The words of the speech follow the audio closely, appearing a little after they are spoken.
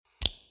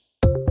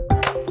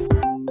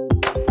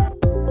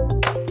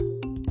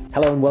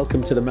Hello and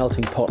welcome to the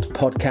Melting Pot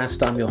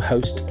podcast. I'm your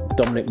host,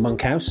 Dominic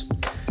Monkhouse.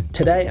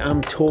 Today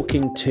I'm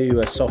talking to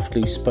a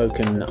softly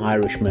spoken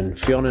Irishman,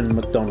 Fionán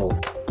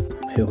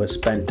who has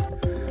spent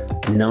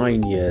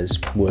 9 years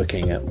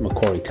working at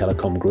Macquarie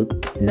Telecom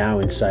Group, now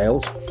in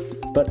sales.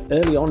 But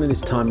early on in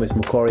his time with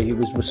Macquarie, he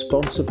was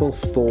responsible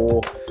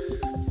for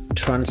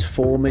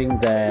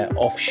transforming their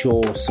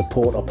offshore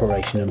support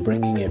operation and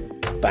bringing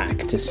it back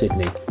to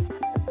Sydney.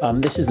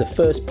 This is the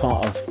first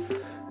part of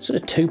sort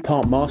of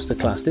two-part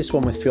masterclass. This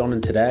one with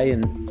Fionán today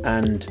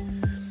and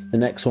the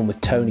next one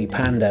with Tony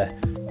Panda,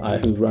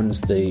 who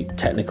runs the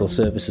technical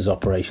services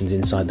operations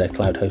inside their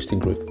cloud hosting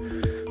group.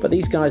 But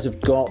these guys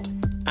have got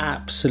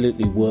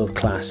absolutely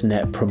world-class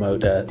net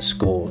promoter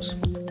scores.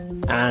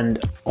 And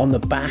on the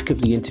back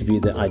of the interview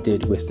that I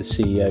did with the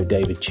CEO,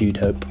 David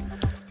Tudhope,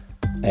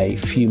 a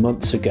few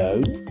months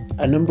ago,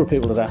 a number of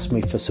people had asked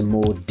me for some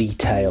more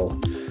detail.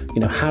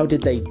 How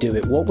did they do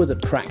it? What were the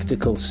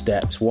practical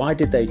steps? Why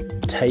did they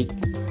take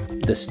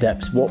the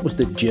steps? What was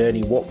the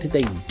journey? What did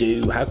they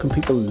do? How can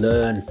people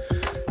learn?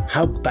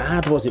 How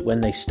bad was it when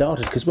they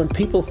started? Because when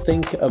people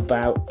think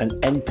about an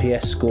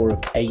NPS score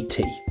of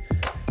 80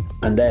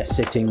 and they're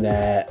sitting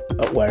there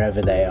at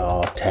wherever they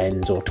are,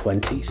 10s or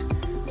 20s,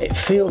 it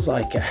feels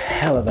like a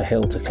hell of a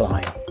hill to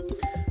climb.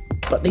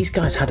 But these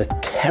guys had a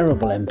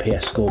terrible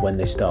NPS score when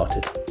they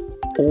started.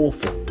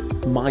 Awful.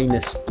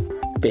 Minus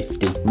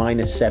 50,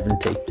 minus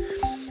 70.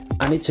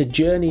 And it's a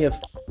journey of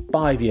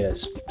 5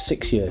 years,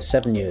 6 years,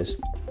 7 years.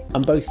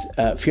 And both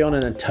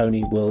Fionán and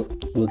Tony will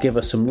give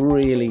us some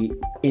really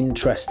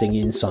interesting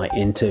insight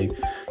into,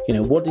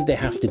 what did they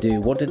have to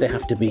do? What did they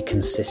have to be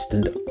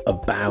consistent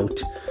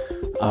about?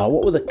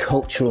 What were the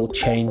cultural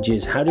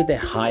changes? How did they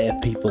hire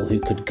people who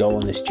could go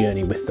on this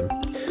journey with them?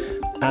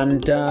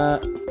 And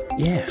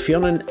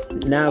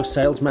Fionán, now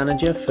sales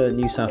manager for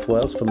New South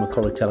Wales for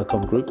Macquarie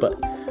Telecom Group, but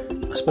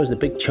I suppose the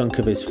big chunk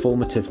of his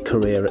formative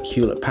career at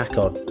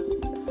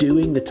Hewlett-Packard,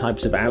 doing the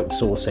types of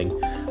outsourcing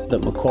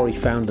that Macquarie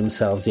found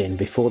themselves in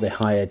before they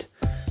hired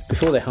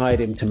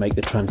him to make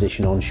the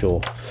transition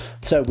onshore.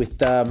 So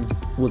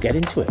we'll get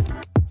into it.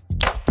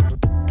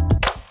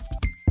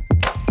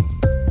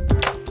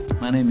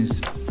 My name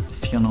is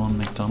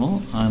Fionán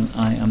McDonnell and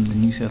I am the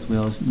New South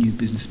Wales New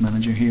Business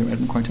Manager here at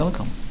Macquarie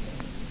Telecom.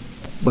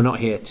 We're not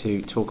here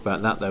to talk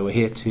about that though. I'm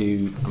here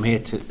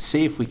to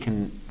see if we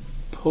can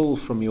pull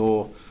from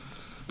your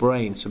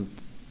brain some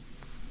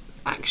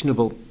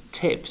actionable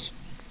tips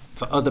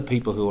for other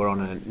people who are on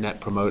a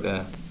net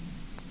promoter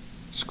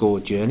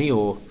score journey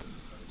or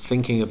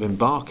thinking of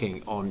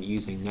embarking on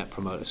using net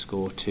promoter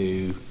score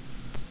to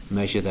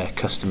measure their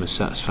customer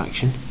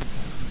satisfaction.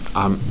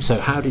 So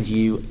how did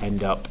you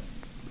end up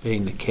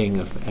being the king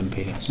of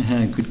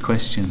NPS? Good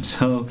question.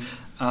 So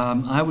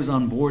I was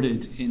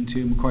onboarded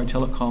into Macquarie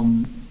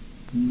Telecom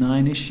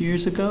 9-ish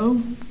years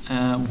ago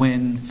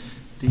when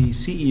the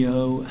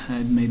CEO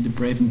had made the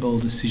brave and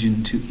bold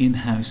decision to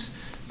in-house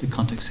the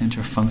contact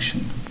centre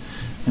function.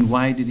 And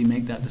why did he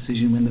make that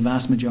decision when the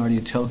vast majority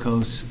of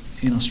telcos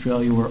in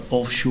Australia were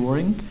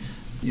offshoring?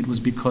 It was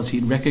because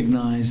he'd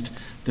recognised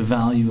the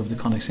value of the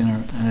contact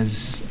centre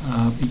as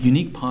a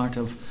unique part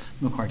of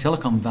Macquarie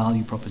Telecom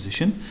value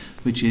proposition,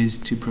 which is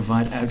to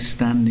provide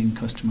outstanding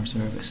customer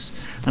service.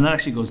 And that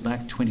actually goes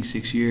back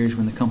 26 years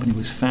when the company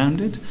was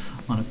founded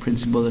on a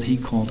principle that he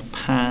called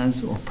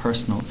PAS, or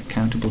Personal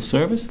Accountable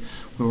Service,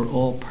 where we're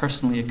all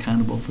personally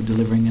accountable for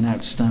delivering an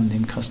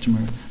outstanding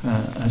customer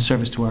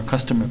service to our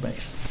customer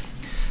base.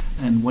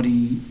 And what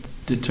he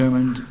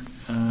determined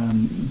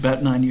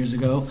about 9 years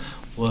ago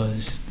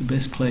was the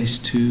best place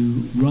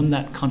to run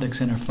that contact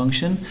center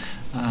function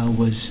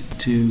was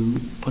to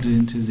put it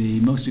into the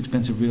most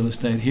expensive real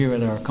estate here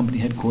at our company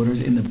headquarters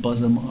in the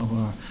bosom of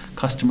our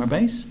customer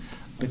base,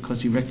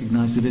 because he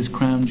recognized it as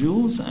crown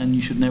jewels and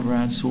you should never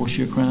outsource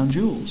your crown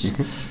jewels.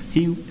 Mm-hmm.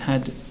 He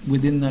had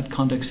within that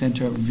contact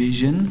center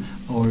vision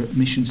or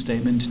mission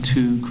statement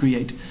to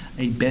create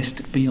a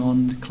best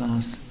beyond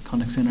class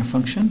contact center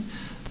function.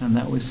 And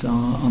that was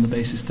on the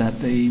basis that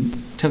the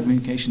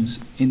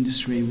telecommunications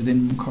industry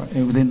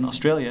within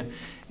Australia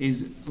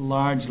is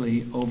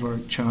largely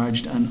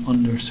overcharged and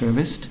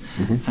underserviced,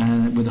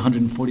 with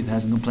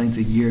 140,000 complaints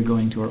a year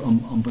going to our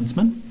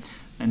ombudsman.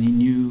 And he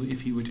knew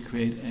if he were to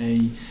create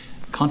a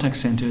contact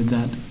centre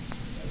that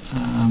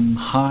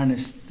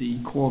harnessed the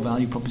core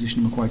value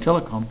proposition of Macquarie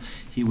Telecom,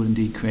 he would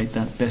indeed create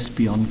that best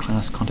beyond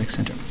class contact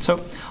centre.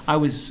 So I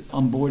was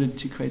onboarded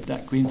to create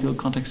that Greenfield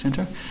contact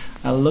centre,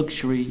 a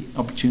luxury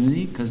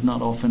opportunity because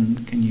not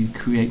often can you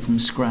create from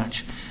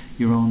scratch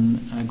your own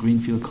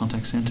Greenfield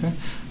contact centre.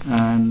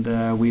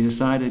 And we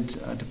decided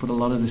to put a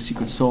lot of the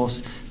secret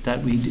sauce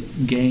that we'd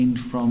gained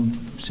from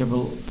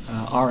several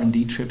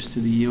R&D trips to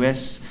the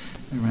US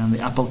around the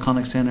Apple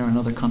contact centre and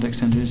other contact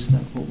centres,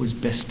 that what was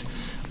best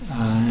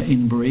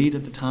in breed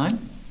at the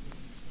time.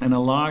 And a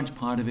large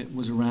part of it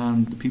was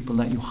around the people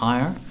that you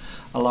hire.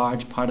 A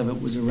large part of it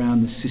was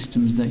around the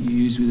systems that you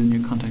use within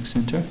your contact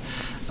centre.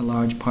 A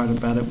large part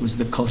about it was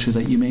the culture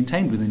that you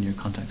maintained within your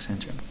contact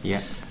centre.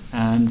 Yeah.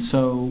 And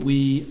so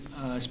we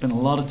spent a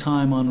lot of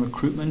time on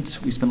recruitment.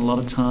 We spent a lot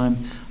of time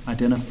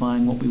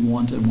identifying what we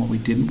wanted and what we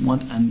didn't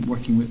want, and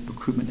working with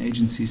recruitment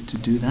agencies to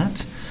do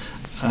that.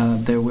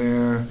 There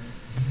were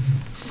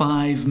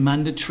 5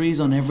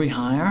 mandatories on every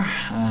hire.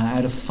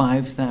 Out of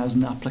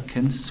 5,000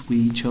 applicants,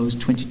 we chose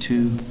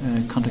 22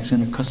 contact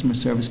center customer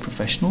service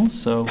professionals.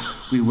 So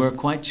we were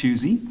quite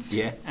choosy.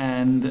 Yeah.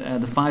 And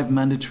the 5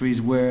 mandatories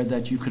were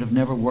that you could have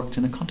never worked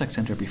in a contact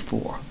center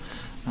before.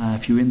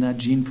 If you were in that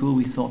gene pool,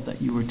 we thought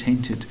that you were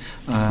tainted,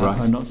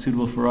 or not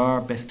suitable for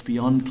our best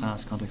beyond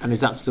class contact center. And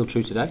is that still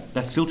true today?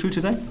 That's still true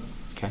today.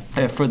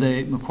 Okay. For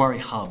the Macquarie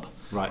hub.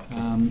 Right.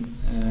 Okay.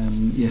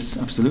 Yes,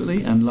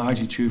 absolutely, and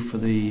largely true for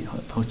the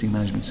hosting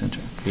management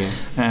centre.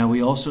 Yeah.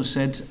 We also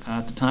said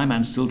at the time,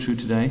 and still true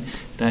today,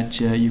 that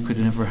you could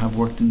never have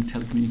worked in the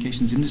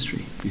telecommunications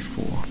industry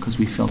before, because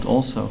we felt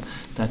also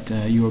that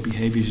your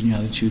behaviours and your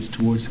attitudes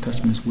towards the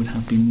customers would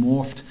have been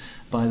morphed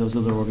by those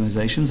other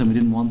organisations, and we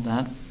didn't want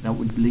that. That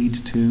would lead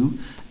to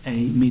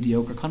a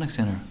mediocre contact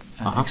centre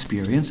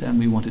experience, and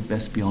we wanted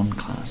best beyond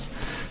class.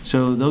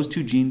 So those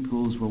 2 gene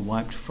pools were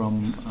wiped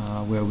from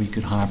where we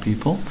could hire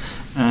people.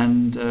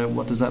 And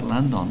what does that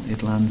land on?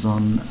 It lands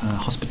on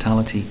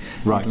hospitality.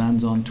 Right. It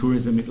lands on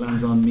tourism. It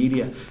lands on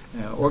media.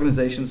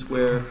 Organizations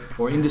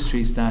or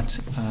industries that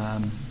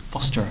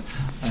foster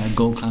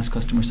gold class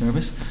customer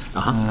service,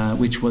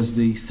 which was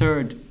the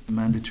 3rd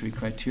mandatory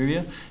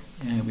criteria.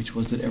 Which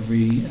was that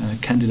every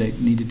candidate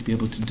needed to be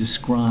able to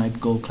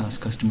describe gold class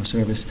customer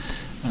service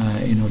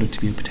in order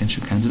to be a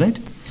potential candidate.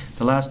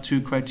 The last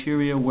 2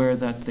 criteria were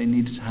that they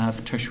needed to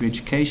have tertiary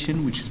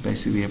education, which is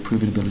basically a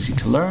proven ability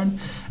to learn,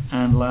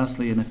 and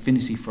lastly an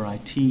affinity for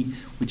IT,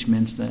 which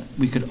meant that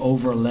we could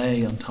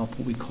overlay on top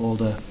what we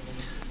called a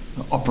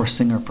upper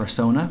singer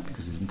persona,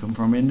 because it didn't come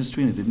from our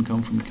industry and it didn't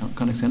come from a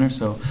contact center.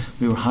 So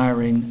we were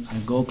hiring a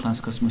gold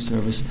class customer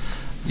service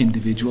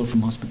individual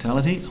from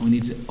hospitality, and we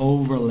needed to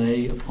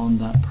overlay upon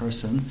that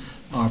person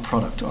our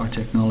product, our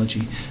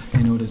technology,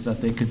 in order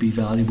that they could be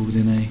valuable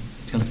within a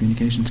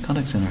telecommunications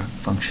contact center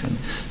function.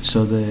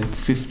 So the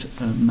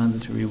 5th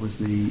mandatory was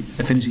the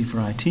affinity for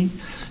IT.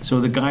 So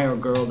the guy or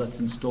girl that's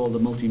installed a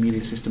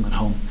multimedia system at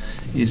home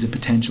is a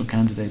potential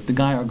candidate. The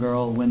guy or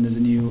girl, when there's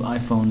a new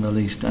iPhone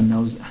released and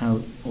knows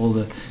how all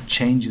the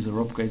changes or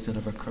upgrades that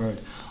have occurred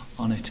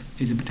on it,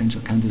 is a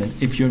potential candidate.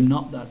 If you're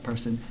not that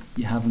person,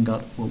 you haven't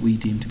got what we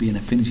deem to be an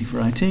affinity for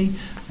IT, and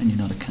you're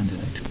not a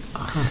candidate.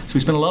 So we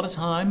spent a lot of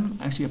time,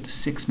 actually up to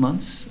 6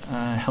 months,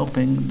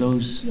 helping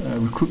those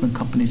recruitment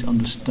companies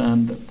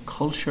understand the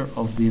culture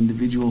of the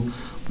individual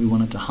we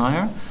wanted to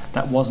hire.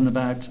 That wasn't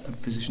about a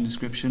position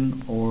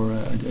description or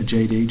a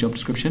JD, job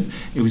description.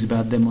 It was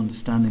about them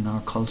understanding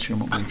our culture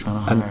and what we were trying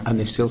to hire. And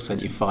they still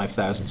sent you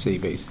 5,000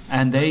 CVs.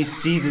 And they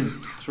seeded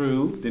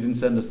through, they didn't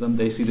send us them,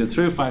 they seeded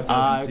through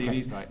 5,000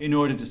 CVs in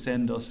order to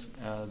send us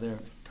their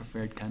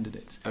preferred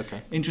candidates.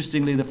 Okay.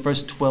 Interestingly, the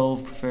first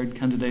 12 preferred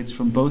candidates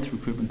from both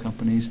recruitment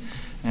companies,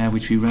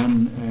 which we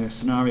ran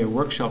scenario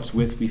workshops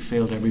with, we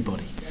failed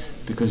everybody,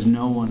 because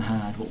no one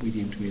had what we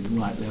deemed to be the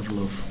right level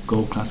of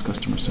gold class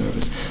customer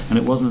service. And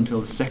it wasn't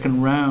until the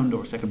second round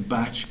or second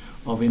batch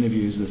of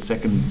interviews, the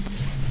second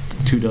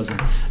 24,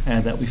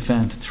 that we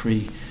found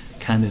 3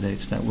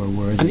 candidates that were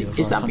worthy of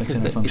our contact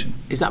center function.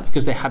 Is that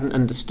because they hadn't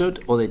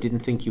understood, or they didn't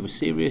think you were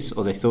serious,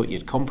 or they thought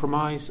you'd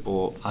compromise,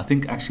 or? I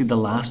think actually the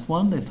last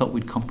one, they thought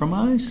we'd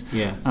compromise.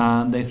 Yeah.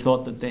 And they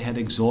thought that they had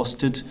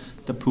exhausted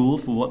the pool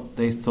for what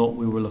they thought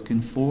we were looking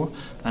for.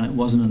 And it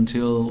wasn't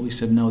until we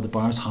said, no, the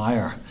bar's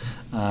higher,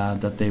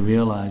 that they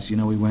realised,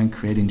 we weren't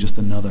creating just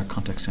another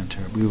contact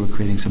centre. We were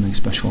creating something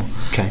special.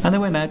 Okay. And they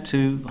went out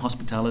to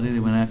hospitality, they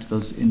went out to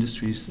those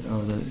industries,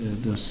 or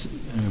those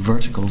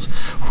verticals,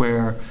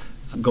 where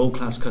gold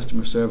class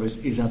customer service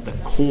is at the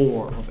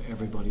core of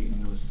everybody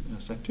in those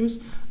sectors,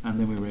 and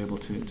then we were able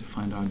to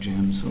find our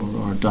gems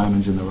or our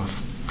diamonds in the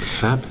rough.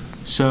 Fab.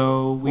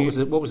 So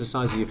what was the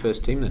size of your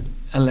first team then?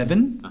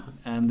 11,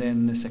 and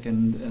then the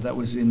second that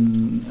was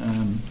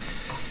in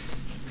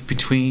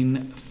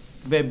between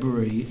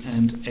February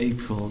and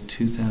April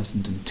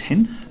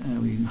 2010.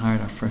 We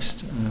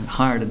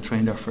hired and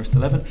trained our first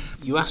 11.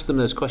 You asked them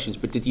those questions,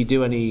 but did you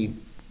do any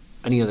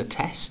other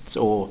tests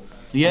or?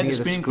 Yeah, the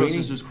screening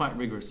process was quite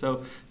rigorous.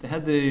 So they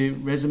had the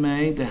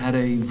resume, they had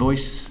a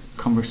voice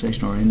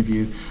conversation or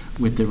interview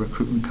with the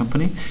recruitment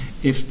company.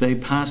 If they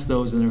passed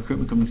those and the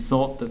recruitment company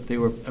thought that they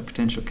were a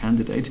potential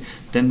candidate,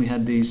 then we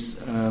had these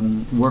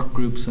work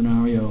group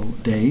scenario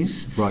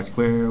days,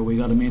 where we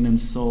got them in and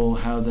saw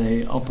how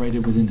they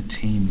operated within a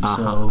team.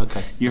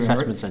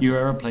 Your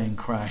airplane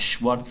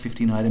crash, what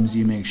 15 items do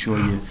you make sure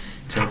you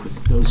take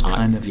with those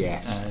kind of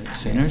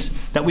centers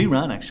that we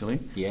ran actually,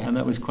 and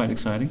that was quite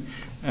exciting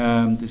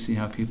to see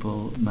how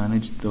people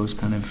managed those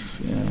kind of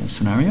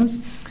scenarios.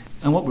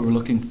 And what we were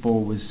looking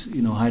for was,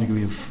 a high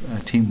degree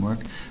of teamwork,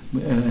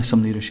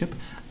 some leadership,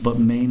 but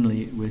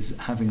mainly it was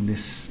having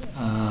this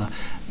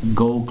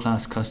gold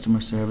class customer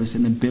service,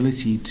 an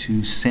ability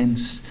to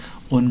sense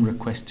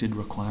unrequested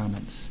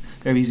requirements.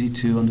 Very easy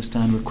to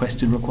understand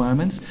requested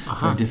requirements,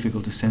 very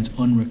difficult to sense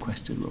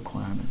unrequested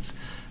requirements.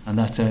 And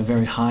that's a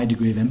very high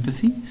degree of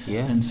empathy.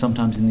 Yeah. And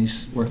sometimes in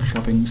these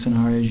workshopping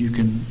scenarios, you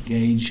can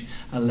gauge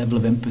a level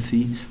of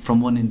empathy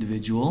from one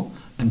individual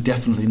and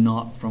definitely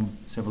not from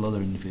several other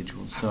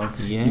individuals. So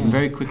you can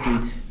very quickly,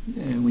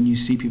 when you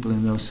see people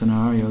in those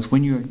scenarios,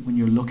 when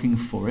you're looking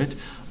for it,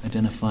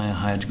 identify a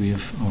high degree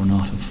of or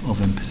not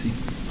of empathy.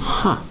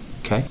 Huh.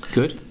 Okay,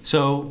 good.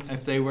 So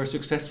if they were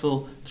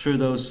successful through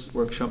those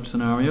workshop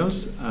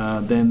scenarios,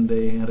 then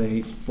they had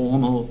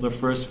their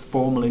first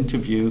formal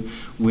interview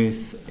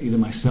with either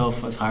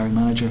myself as hiring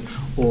manager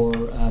or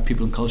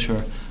people in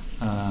culture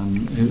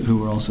who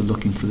were also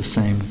looking for the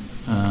same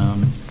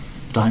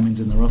diamonds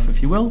in the rough,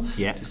 if you will,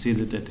 to see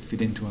that they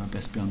fit into our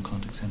Best Beyond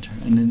Contact Centre.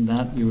 And in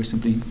that, we were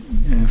simply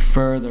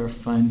further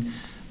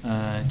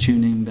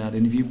tuning that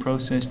interview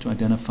process to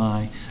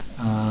identify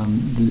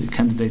the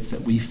candidates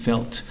that we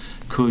felt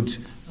could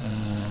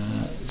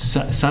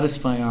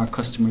satisfy our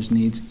customers'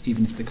 needs,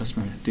 even if the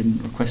customer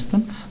didn't request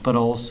them, but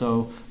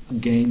also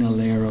gain a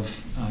layer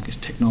of,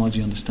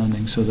 technology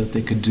understanding so that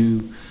they could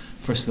do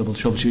first-level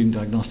troubleshooting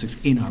diagnostics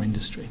in our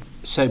industry.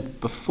 So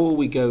before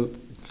we go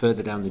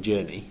further down the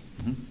journey,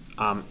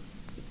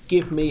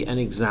 give me an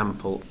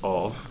example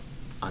of,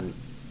 and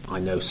I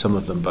know some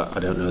of them, but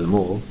I don't know them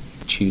all,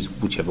 choose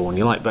whichever one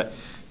you like, but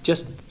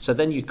just, so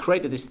then you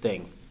created this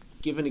thing,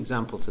 give an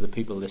example to the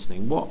people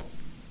listening.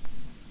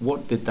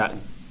 What did that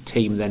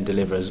team then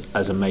deliver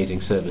as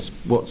amazing service?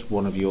 What's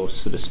one of your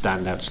sort of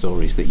standout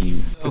stories that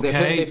you... Because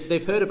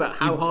they've heard about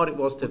how hard it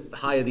was to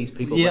hire these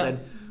people, but then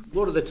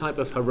what are the type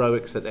of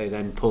heroics that they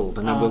then pulled?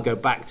 And then we'll go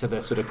back to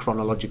the sort of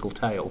chronological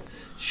tale.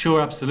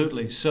 Sure,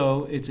 absolutely.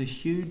 So it's a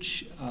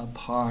huge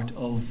part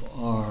of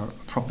our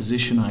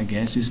proposition, I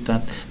guess, is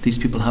that these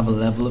people have a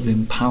level of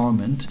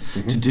empowerment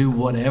to do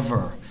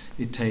whatever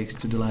it takes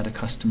to delight a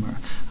customer.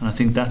 And I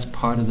think that's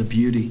part of the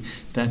beauty,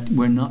 that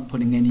we're not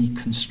putting any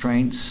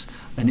constraints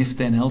and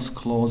if-then-else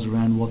clause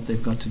around what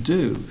they've got to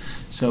do.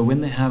 So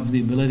when they have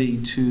the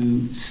ability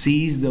to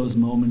seize those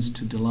moments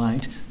to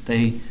delight,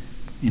 they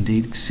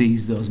indeed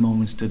seize those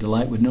moments to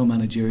delight with no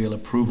managerial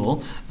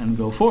approval and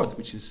go forth,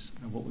 which is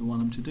what we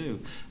want them to do.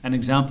 An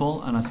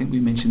example, and I think we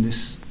mentioned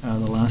this the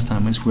last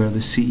time, is where the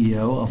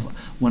CEO of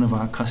one of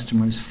our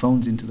customers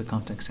phones into the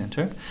contact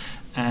center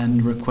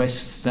and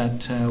requests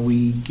that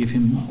we give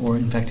him, or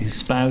in fact his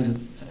spouse,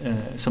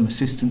 some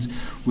assistance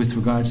with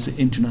regards to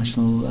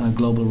international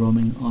global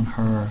roaming on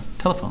her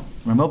telephone,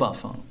 her mobile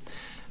phone.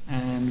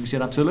 And we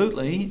said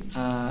absolutely.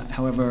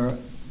 However,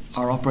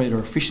 our operator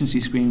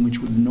efficiency screen, which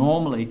would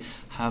normally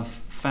have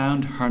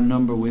found her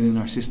number within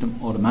our system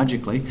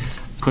automatically,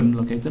 couldn't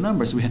locate the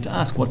number. So we had to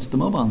ask, what's the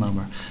mobile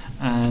number?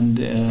 And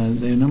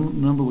the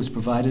number was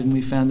provided, and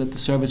we found that the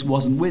service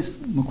wasn't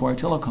with Macquarie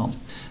Telecom.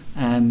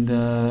 And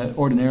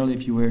ordinarily,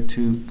 if you were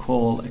to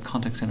call a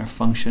contact center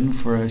function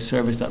for a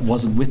service that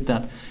wasn't with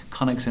that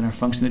contact center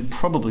function, it'd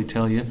probably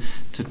tell you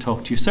to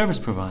talk to your service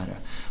provider.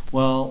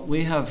 Well,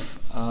 we have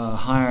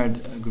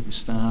hired a group of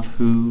staff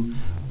who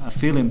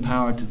feel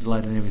empowered to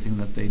delight in everything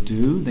that they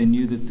do. They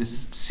knew that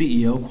this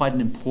CEO, quite an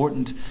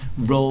important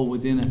role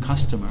within a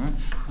customer,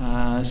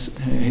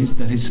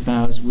 that his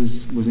spouse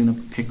was in a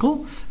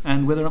pickle,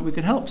 and whether or not we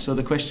could help. So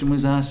the question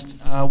was asked,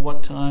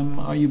 what time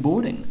are you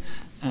boarding?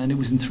 And it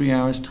was in 3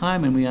 hours'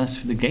 time, and we asked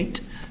for the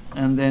gate.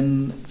 And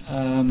then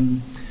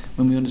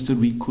when we understood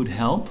we could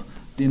help,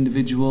 the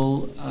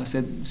individual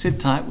said, sit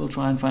tight, we'll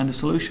try and find a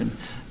solution.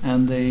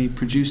 And they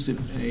produced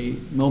a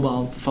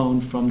mobile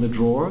phone from the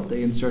drawer.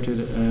 They inserted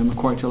a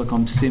Macquarie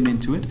Telecom SIM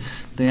into it.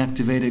 They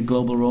activated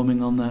global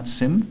roaming on that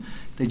SIM.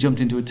 They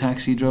jumped into a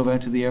taxi, drove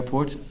out to the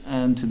airport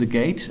and to the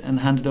gate,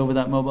 and handed over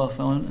that mobile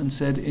phone and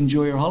said,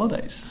 enjoy your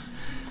holidays.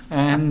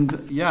 And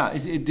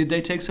did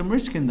they take some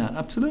risk in that?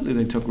 Absolutely,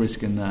 they took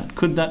risk in that.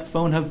 Could that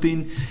phone have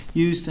been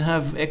used to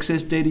have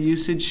excess data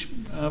usage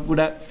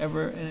without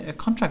ever a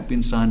contract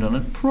being signed on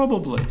it?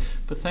 Probably.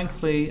 But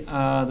thankfully,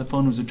 the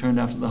phone was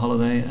returned after the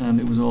holiday, and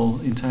it was all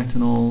intact,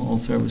 and all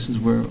services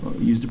were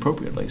used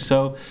appropriately.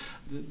 So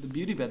the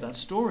beauty about that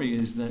story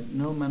is that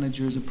no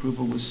manager's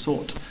approval was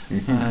sought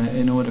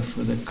in order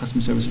for the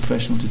customer service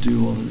professional to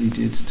do all that he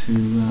did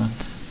to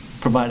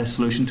provide a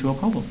solution to a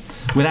problem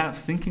without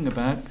thinking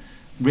about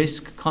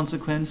risk,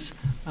 consequence,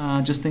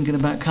 just thinking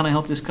about, can I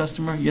help this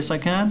customer? Yes, I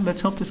can.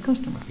 Let's help this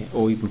customer. Yeah,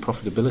 or even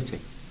profitability.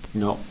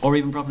 Or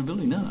even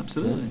profitability. No,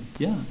 absolutely.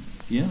 Yeah.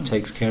 It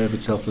takes care of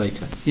itself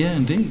later. Yeah,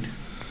 indeed.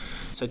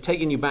 So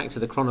taking you back to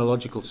the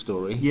chronological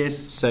story. Yes.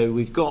 So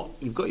you've got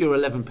your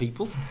 11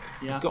 people.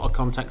 Yeah. You've got a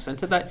contact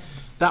centre.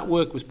 That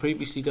work was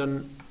previously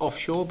done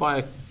offshore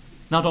by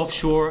not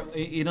offshore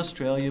in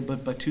Australia,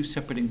 but by two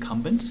separate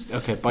incumbents.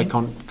 Okay,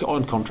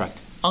 on contract.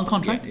 On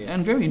contract, yeah.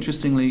 And very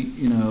interestingly,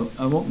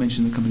 I won't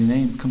mention the company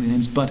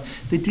names, but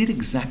they did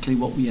exactly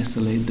what we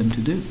SLA'd them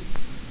to do,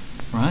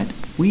 right?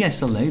 We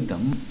SLA'd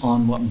them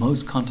on what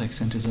most contact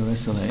centres are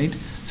SLA'd,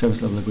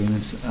 service level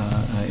agreements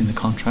in the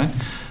contract,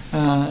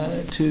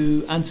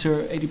 to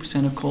answer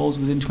 80% of calls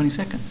within 20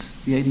 seconds,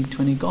 the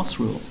 80-20 GOS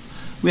rule.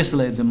 We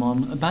SLA'd them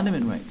on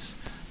abandonment rates,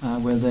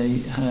 where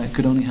they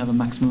could only have a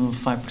maximum of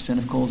 5%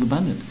 of calls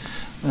abandoned.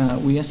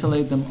 We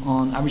SLA'd them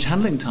on average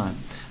handling time.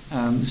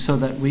 so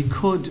that we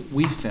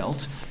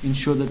felt,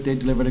 ensure that they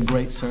delivered a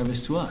great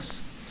service to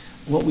us.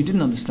 What we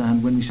didn't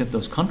understand when we set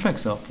those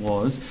contracts up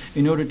was,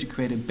 in order to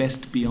create a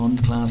best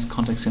beyond class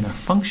contact center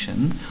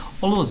function,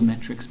 all those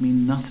metrics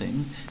mean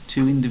nothing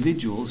to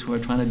individuals who are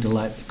trying to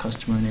delight the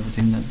customer in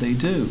everything that they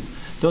do.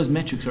 Those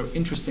metrics are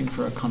interesting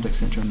for a contact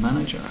center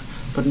manager,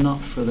 but not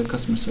for the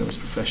customer service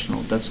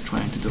professional that's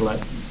trying to delight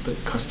the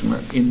customer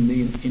in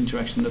the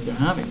interaction that they're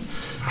having.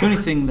 The only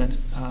thing that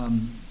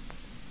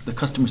the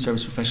customer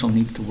service professional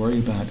needs to worry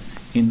about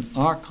in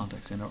our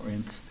contact center, or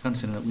in the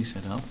contact center that we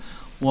set up,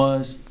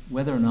 was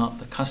whether or not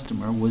the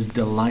customer was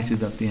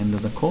delighted at the end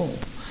of the call.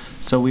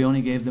 So we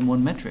only gave them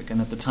one metric, and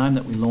at the time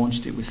that we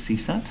launched it was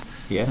CSAT,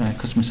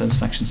 customer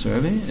satisfaction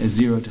survey,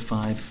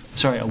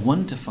 a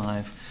 1 to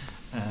 5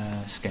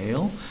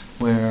 scale,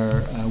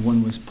 where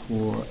 1 was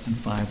poor and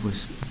 5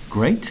 was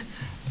great.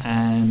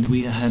 And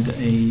we had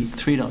a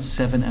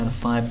 3.7 out of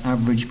 5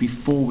 average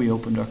before we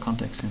opened our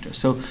contact center.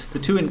 So the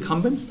two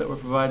incumbents that were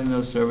providing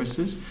those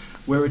services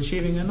were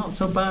achieving a not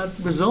so bad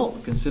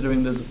result,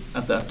 considering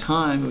at that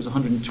time it was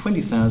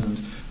 120,000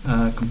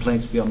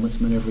 complaints to the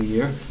Ombudsman every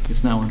year.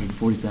 It's now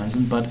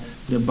 140,000, but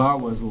the bar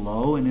was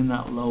low, and in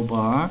that low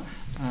bar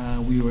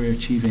we were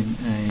achieving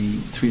a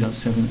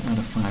 3.7 out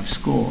of 5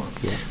 score.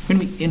 Yeah. When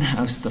we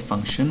in-housed the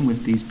function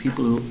with these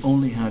people who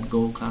only had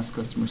gold class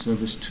customer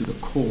service to the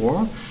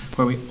core,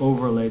 where we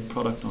overlaid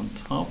product on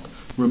top,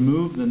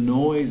 removed the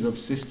noise of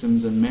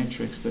systems and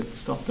metrics that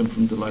stop them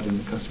from delighting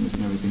the customers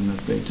in everything that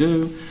they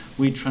do,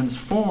 we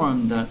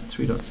transformed that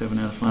 3.7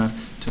 out of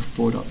 5 to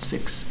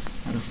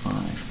 4.6 out of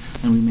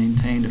 5. And we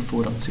maintained a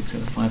 4.6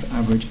 out of 5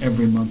 average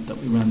every month that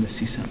we ran the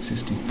CSAT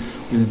system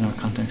within our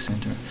contact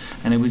center.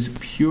 And it was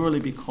purely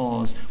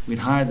because we'd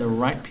hired the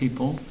right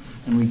people,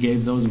 and we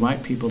gave those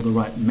right people the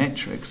right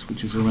metrics,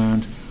 which is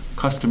around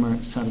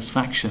customer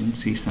satisfaction,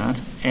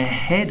 CSAT,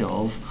 ahead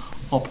of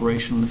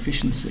operational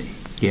efficiency.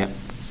 Yeah.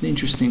 It's an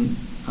interesting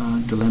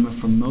dilemma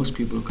for most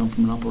people who come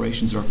from an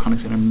operations or a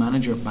contact center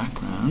manager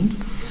background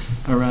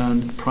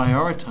around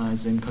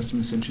prioritizing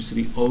customer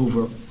centricity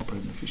over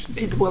operating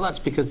efficiency. Well, that's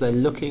because they're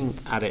looking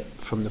at it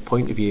from the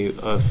point of view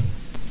of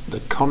the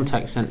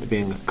contact center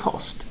being a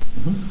cost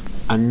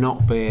and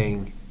not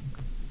being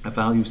a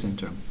value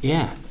center.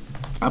 Yeah.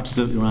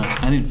 Absolutely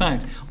right. And in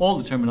fact, all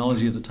the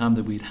terminology at the time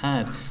that we'd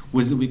had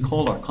was that we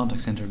called our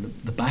contact center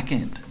the back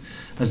end,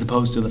 as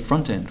opposed to the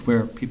front end,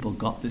 where people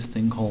got this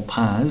thing called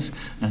PAS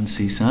and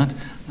CSAT,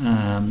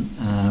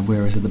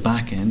 whereas at the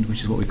back end,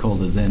 which is what we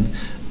called it then,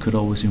 could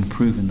always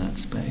improve in that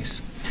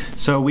space.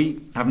 So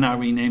we have now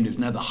renamed it. It's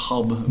now the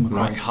Hub,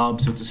 Macquarie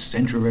Hub, so it's a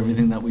centre of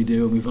everything that we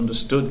do, and we've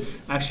understood,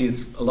 actually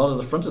it's a lot of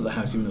the front of the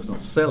house, even though it's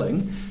not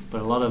selling,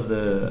 but a lot of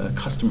the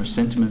customer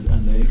sentiment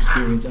and the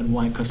experience and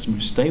why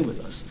customers stay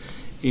with us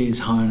is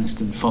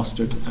harnessed and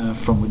fostered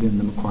from within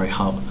the Macquarie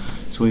Hub.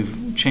 So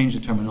we've changed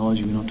the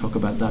terminology. We don't talk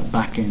about that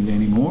back end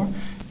anymore.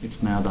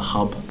 It's now the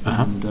Hub,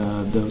 and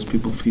those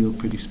people feel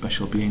pretty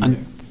special being there.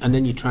 And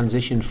then you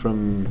transition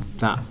from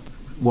that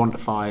 1 to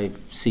 5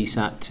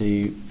 CSAT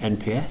to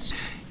NPS?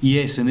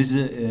 Yes, and this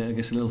is, I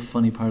guess, a little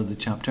funny part of the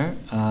chapter,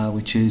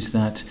 which is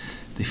that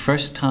the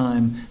first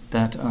time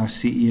that our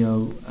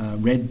CEO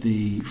read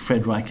the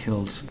Fred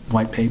Reichhild's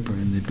white paper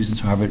in the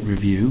Business Harvard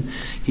Review,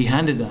 he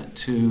handed that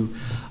to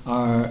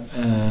our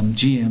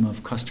GM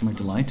of Customer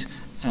Delight,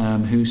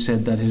 who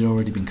said that it had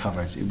already been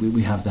covered.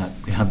 We have that.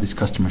 We have this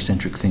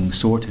customer-centric thing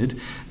sorted.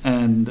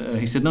 And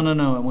he said,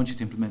 no, I want you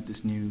to implement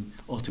this new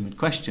ultimate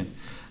question.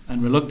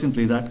 And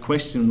reluctantly, that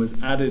question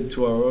was added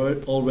to our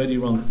already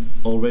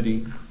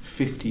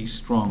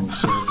 50-strong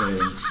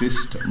surveying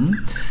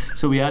system.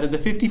 So we added the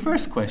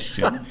 51st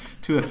question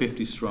to a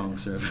 50-strong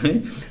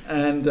survey.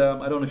 And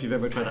I don't know if you've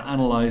ever tried to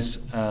analyze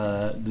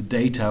the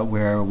data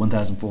where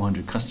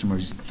 1,400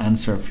 customers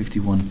answer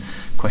 51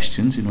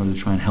 questions in order to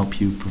try and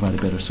help you provide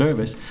a better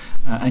service.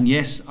 And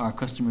yes, our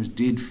customers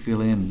did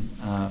fill in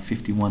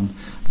 51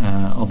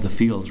 of the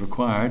fields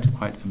required,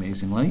 quite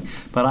amazingly.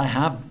 But I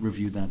have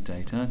reviewed that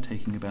data,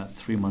 taking about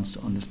 3 months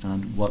to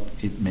understand what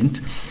it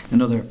meant,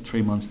 another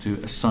 3 months to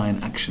assign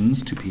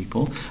actions to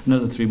people,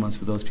 another 3 months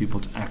for those people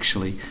to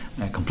actually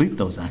complete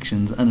those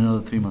actions, and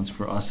another 3 months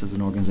for us as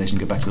an organization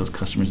to get back to those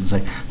customers and say,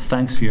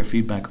 thanks for your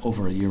feedback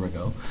over a year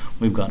ago.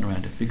 We've gotten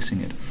around to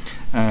fixing it.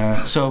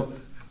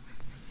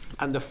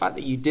 And the fact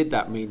that you did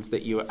that means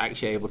that you were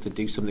actually able to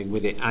do something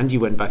with it, and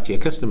you went back to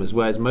your customers,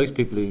 whereas most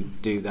people who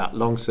do that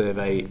long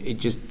survey, it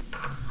just...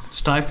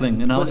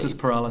 Stifling, analysis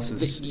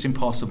paralysis, it's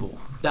impossible.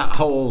 That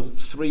whole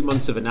 3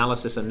 months of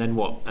analysis, and then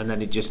what? And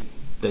then it just...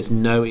 There's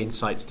no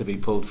insights to be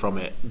pulled from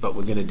it, but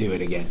we're going to do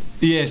it again.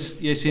 Yes,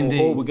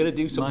 indeed. Or we're going to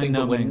do something,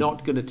 but we're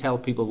not going to tell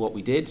people what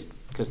we did,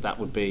 because that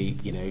would be,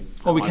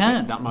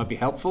 that might be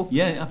helpful.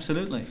 Yeah,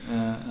 absolutely.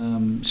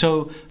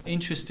 So,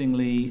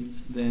 interestingly,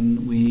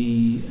 then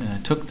we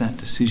took that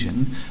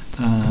decision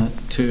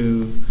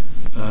to,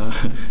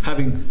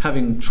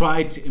 having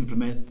tried to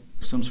implement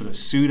some sort of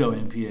pseudo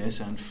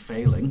NPS and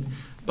failing,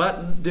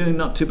 but doing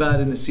not too bad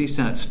in the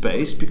CSAT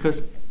space,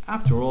 because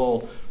after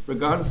all,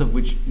 regardless of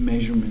which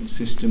measurement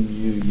system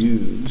you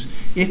use,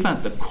 if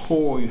at the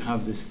core you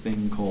have this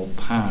thing called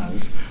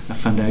PAS, a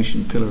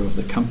foundation pillar of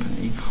the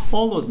company,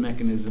 all those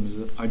mechanisms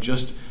are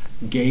just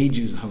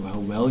gauges of how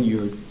well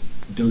you're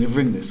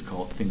delivering this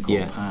thing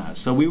called PAS.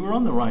 So we were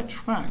on the right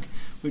track.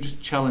 We were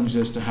just challenged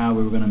as to how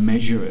we were going to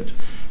measure it.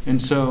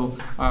 And so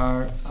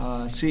our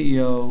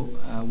CEO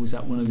was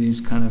at one of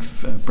these kind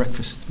of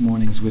breakfast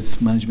mornings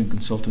with management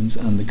consultants,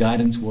 and the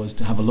guidance was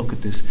to have a look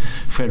at this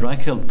Fred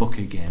Reichelt book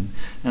again.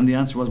 And the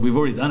answer was, we've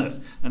already done it,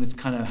 and it's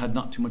kind of had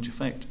not too much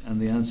effect.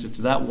 And the answer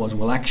to that was,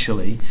 well,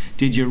 actually,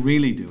 did you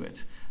really do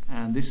it?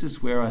 And this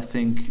is where I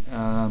think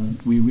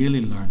we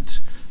really learnt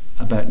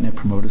about Net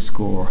Promoter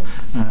Score.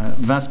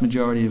 Vast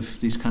majority of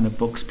these kind of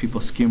books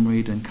people skim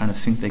read and kind of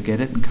think they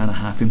get it and kind of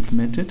half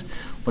implement it.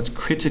 What's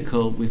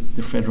critical with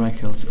the Fred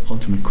Reichelt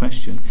ultimate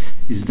question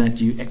is that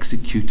you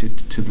execute it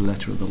to the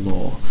letter of the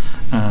law,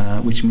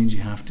 which means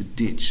you have to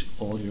ditch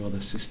all your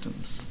other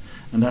systems.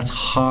 And that's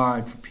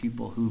hard for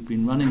people who've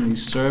been running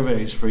these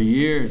surveys for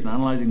years and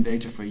analysing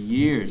data for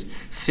years,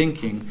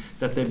 thinking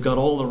that they've got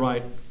all the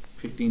right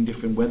 15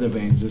 different weather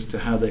vanes as to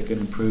how they can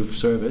improve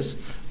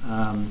service.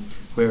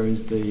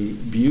 Whereas the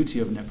beauty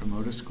of Net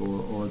Promoter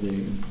Score, or the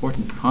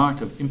important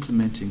part of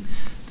implementing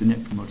the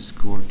Net Promoter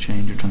Score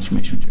change or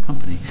transformation with your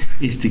company,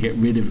 is to get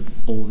rid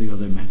of all the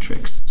other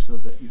metrics so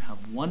that you have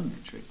one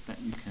metric that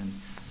you can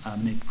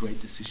make great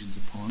decisions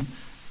upon,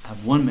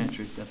 have one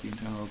metric that the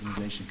entire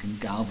organization can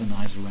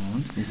galvanize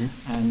around,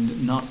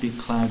 and not be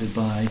clouded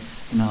by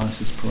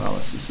analysis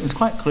paralysis. And it's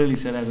quite clearly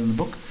set out in the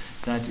book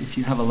that if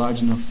you have a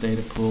large enough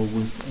data pool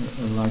with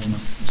a large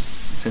enough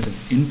set of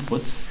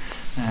inputs,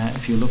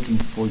 if you're looking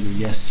for your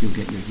yes, you'll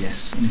get your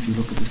yes. And if you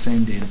look at the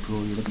same data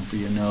pool, you're looking for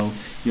your no,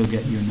 you'll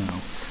get your no.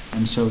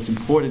 And so it's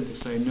important to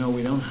say, no,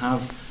 we don't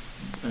have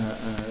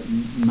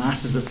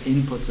masses of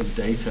inputs of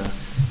data,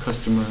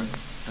 customer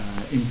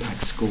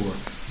impact score,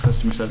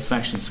 customer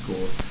satisfaction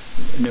score,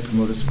 Net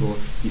Promoter Score.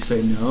 You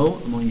say,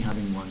 no, I'm only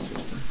having one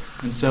system.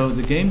 And so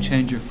the game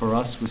changer for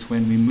us was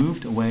when we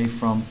moved away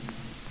from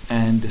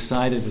and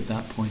decided at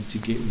that point to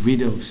get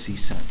rid of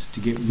CSAT,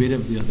 to get rid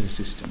of the other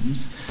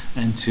systems,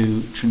 and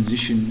to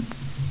transition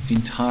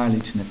entirely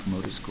to Net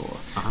Promoter Score.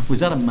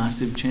 Was that a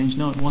massive change?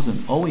 No, it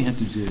wasn't. All we had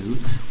to do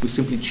was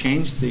simply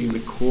change the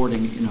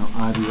recording in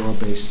our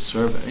IVR-based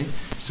survey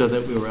so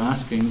that we were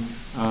asking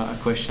a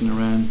question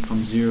around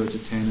from 0 to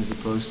 10 as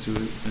opposed to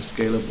a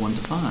scale of 1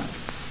 to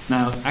 5.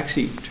 Now,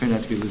 actually, it turned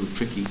out to be a little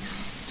tricky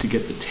to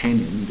get the 10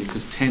 in,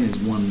 because 10 is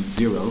 1,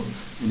 0,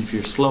 and if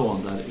you're slow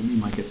on that, you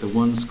might get the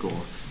 1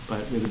 score.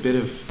 But with a bit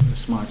of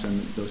smarts,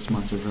 and those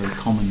smarts are very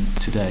common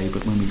today,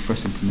 but when we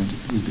first implemented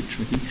it was a bit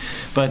tricky.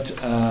 But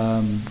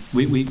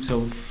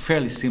so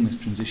fairly seamless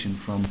transition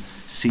from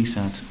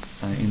CSAT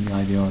in the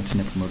IVR to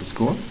Net Promoter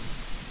Score.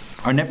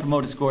 Our Net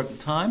Promoter Score at the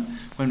time,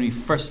 when we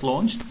first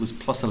launched, was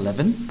plus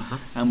 11,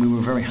 and we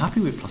were very happy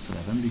with plus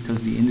 11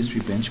 because the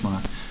industry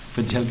benchmark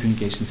for the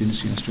telecommunications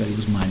industry in Australia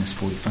was minus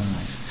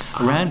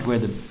 45, around where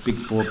the big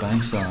four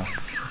banks are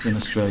in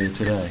Australia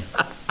today.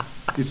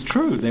 It's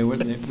true. We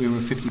were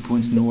 50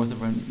 points north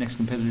of our next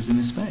competitors in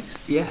this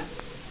space. Yeah.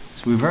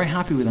 So we were very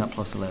happy with that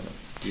plus 11.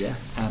 Yeah.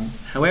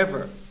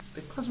 However,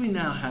 because we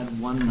now had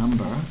one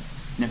number,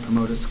 Net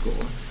Promoter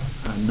Score,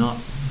 not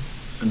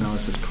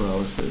analysis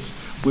paralysis,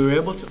 we were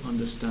able to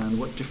understand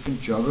what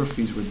different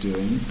geographies were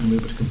doing, and we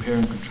were able to compare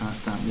and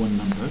contrast that one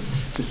number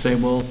to say,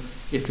 well,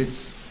 if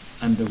it's,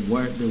 and there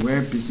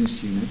were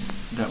business units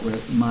that were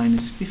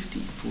minus 50,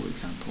 for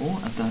example,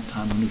 at that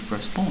time when we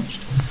first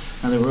launched.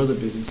 And there were other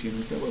business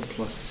units that were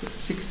plus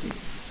 60.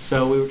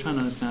 So we were trying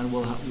to understand,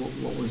 well,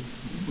 what was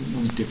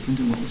different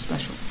and what was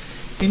special.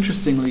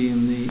 Interestingly,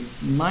 in the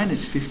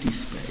minus 50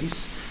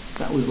 space,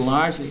 that was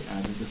largely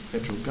out of the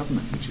federal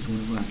government, which is one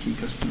of our key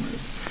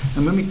customers.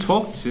 And when we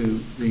talked to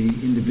the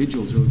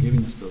individuals who were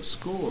giving us those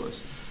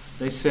scores,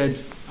 they said,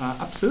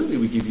 absolutely,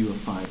 we give you a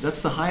 5.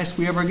 That's the highest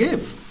we ever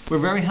give. We're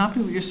very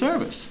happy with your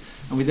service.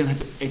 And we then had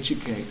to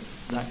educate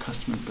that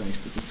customer base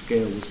that the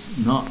scale was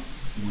not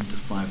 1 to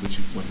 5, which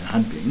is what it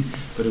had been,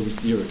 but it was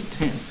 0 to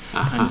 10.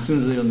 And as soon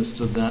as they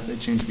understood that, they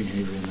changed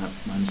behavior, and that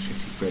minus 50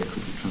 very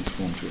quickly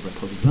transformed to a very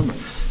positive number.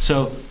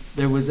 So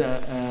there was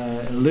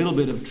a little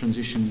bit of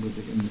transition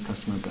in the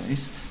customer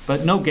base,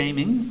 but no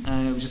gaming.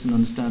 It was just an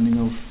understanding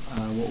of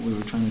what we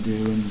were trying to do,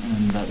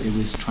 and that it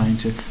was trying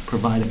to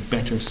provide a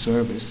better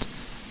service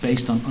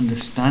based on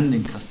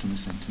understanding customer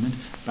sentiment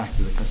back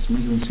to the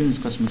customers. And as soon as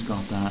customers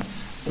got that,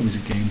 it was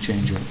a game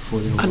changer for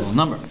the overall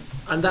number.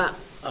 And that,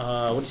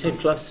 what did you say,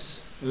 plus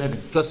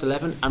 11? Plus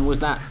 11, and was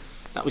that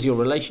was your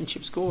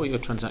relationship score or your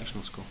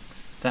transactional score?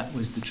 That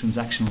was the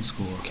transactional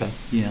score. Okay.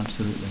 Yeah,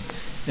 absolutely.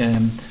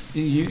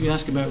 You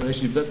ask about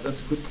relationship.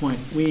 That's a good point.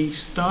 We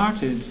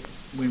started,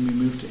 when we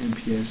moved to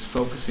NPS,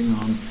 focusing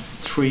on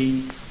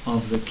 3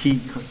 of the key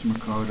customer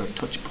corridor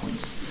touch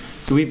points.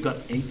 So we've got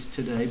 8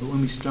 today, but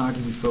when we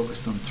started, we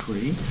focused on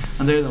 3,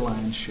 and they're the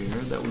lion's share.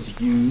 That was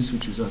use,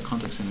 which was our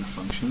contact center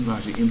function,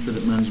 largely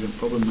incident management,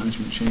 problem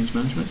management, change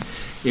management.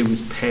 It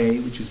was pay,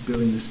 which was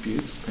billing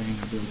disputes, paying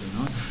our bills or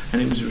not,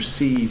 and it was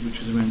receive, which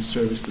was around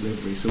service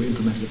delivery. So we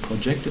implemented a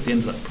project. At the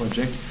end of that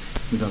project,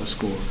 we got a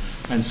score.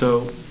 And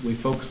so we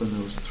focused on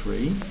those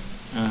 3,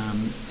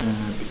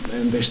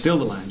 and they're still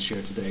the lion's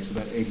share today, so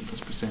about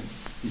 80+%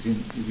 is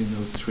in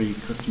those 3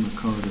 customer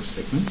corridor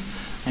segments.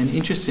 And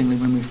interestingly,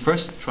 when we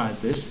first tried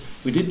this,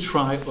 we did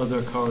try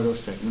other corridor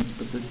segments,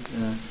 but the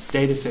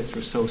data sets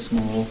were so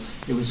small,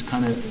 it was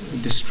kind of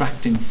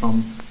distracting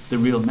from the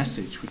real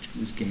message, which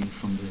was gained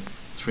from the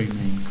 3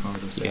 main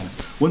corridor segments.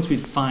 Yeah. Once we'd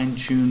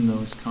fine-tuned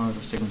those corridor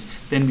segments,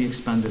 then we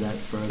expanded out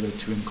further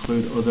to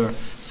include other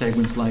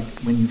segments like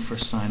when you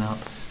first sign up,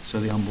 so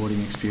the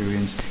onboarding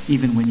experience,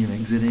 even when you're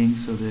exiting,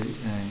 so the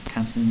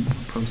cancelling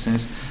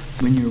process,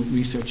 when you're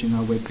researching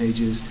our web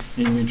pages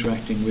and you're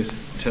interacting with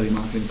a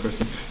telemarketing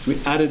person. So we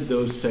added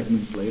those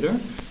segments later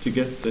to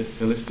get the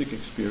holistic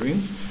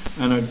experience,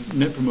 and our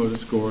Net Promoter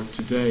Score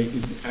today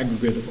is the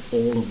aggregate of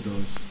all of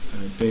those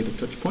data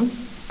touch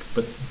points.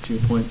 But to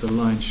your point, the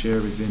lion's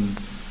share is in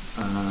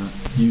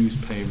use,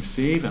 pay,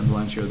 receive, and the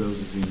lion's share of those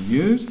is in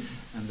use.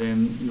 And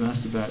then you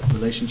asked about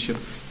relationship.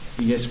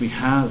 Yes, we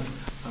have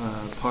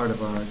part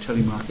of our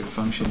telemarket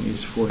function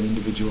is for an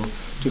individual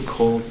to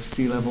call the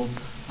C-level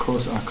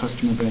across our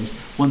customer base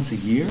once a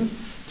year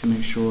to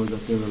make sure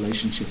that their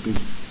relationship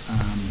is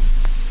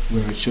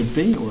where it should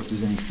be, or if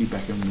there's any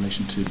feedback in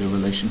relation to the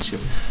relationship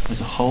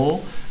as a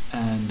whole.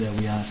 And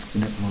we ask the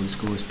Net Promoter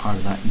Score as part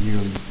of that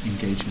yearly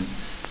engagement.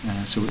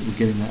 So we're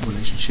getting that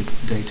relationship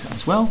data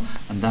as well,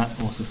 and that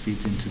also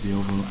feeds into the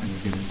overall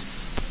aggregated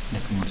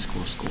Net Promoter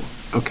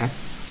Score. Okay.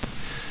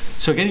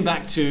 So getting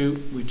back to,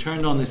 we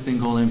turned on this thing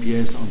called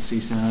NPS on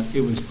CSAT.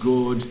 It was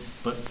good,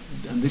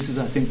 and this is,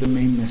 I think, the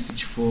main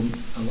message for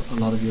a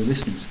lot of your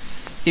listeners.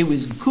 It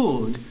was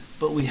good,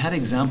 but we had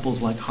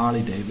examples like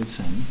Harley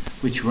Davidson,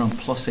 which were on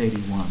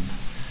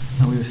 +81.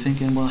 And we were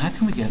thinking, well, how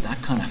can we get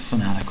that kind of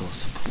fanatical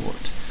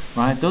support,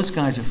 right? Those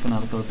guys are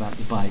fanatical about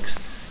the bikes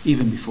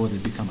even before they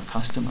become a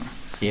customer.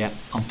 Yeah.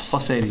 On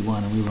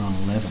 +81, and we were on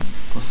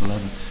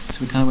 +11.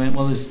 So we kind of went,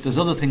 well, there's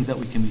other things that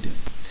we can be doing.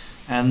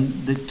 And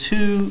the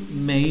 2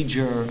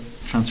 major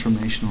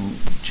transformational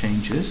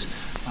changes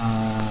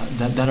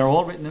that are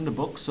all written in the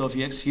book, so if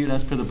you execute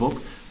as per the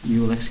book,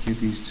 you will execute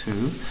these 2.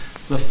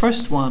 The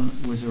first one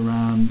was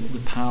around the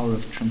power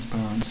of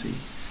transparency.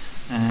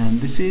 And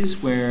this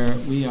is where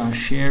we are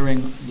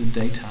sharing the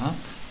data,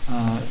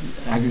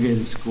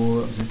 aggregated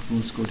score of Net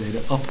Promoter Score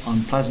data, up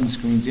on plasma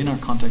screens in our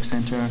contact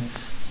center,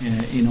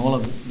 in all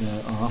of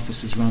our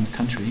offices around the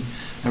country,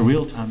 a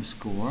real-time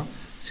score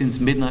since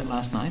midnight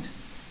last night.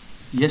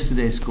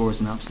 Yesterday's score is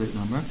an absolute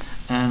number,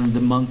 and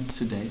the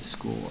month-to-date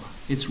score.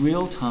 It's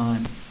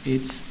real-time,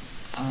 it's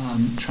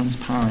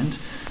transparent,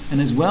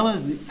 and as well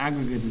as the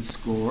aggregated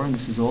score, and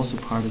this is also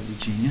part of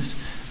the Genius,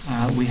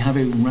 we have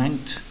a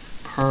ranked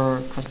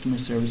per customer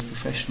service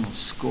professional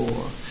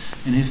score.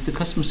 And if the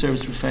customer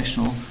service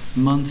professional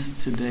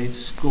month-to-date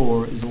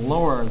score is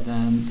lower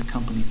than the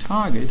company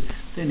target,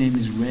 their name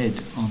is red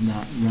on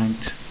that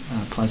ranked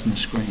plasma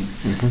screen.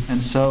 Mm-hmm.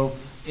 And so,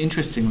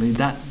 interestingly,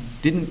 that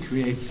didn't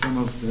create some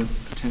of the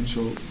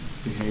potential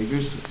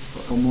behaviors,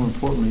 or more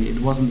importantly, it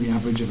wasn't the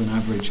average of an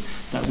average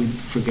that we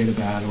forget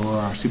about, or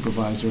our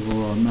supervisor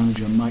or our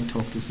manager might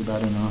talk to us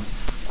about in our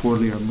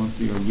quarterly or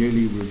monthly or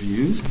yearly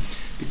reviews.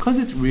 Because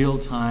it's real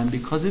time,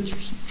 because it's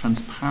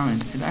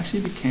transparent, it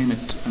actually became,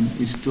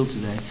 and is still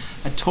today,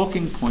 a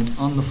talking point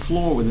on the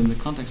floor within the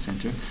contact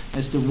center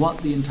as to what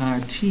the entire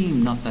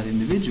team, not that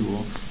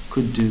individual,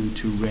 could do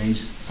to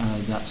raise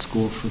that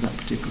score for that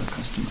particular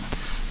customer.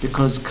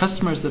 Because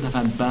customers that have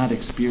had bad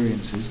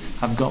experiences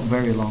have got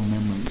very long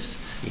memories.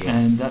 Yeah.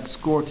 And that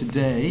score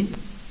today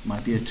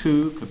might be a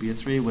 2, could be a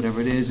 3, whatever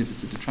it is, if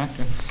it's a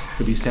detractor,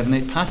 could be a 7,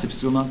 8 passive,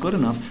 still not good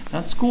enough.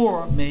 That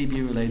score may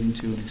be relating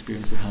to an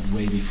experience they had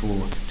way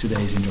before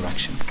today's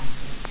interaction.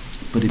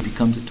 But it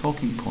becomes a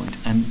talking point,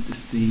 and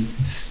it's the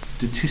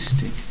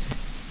statistic,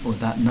 or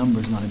that number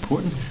is not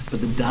important,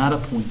 but the data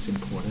point's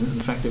important, and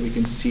the fact that we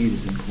can see it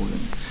is important.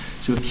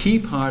 So a key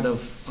part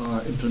of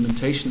our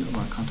implementation of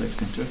our contact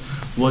center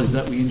was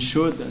that we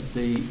ensured that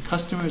the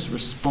customer's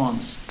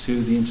response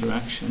to the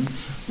interaction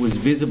was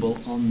visible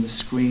on the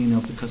screen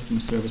of the customer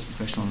service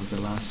professional that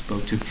they last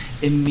spoke to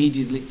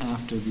immediately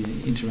after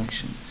the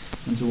interaction.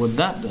 And so what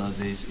that does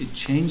is it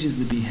changes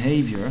the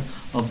behavior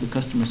of the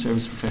customer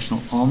service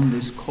professional on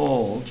this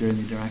call during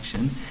the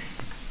interaction,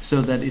 so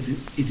that it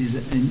is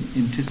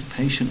in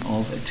anticipation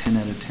of a 10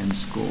 out of 10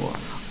 score.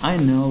 I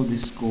know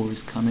this score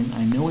is coming.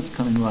 I know it's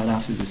coming right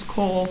after this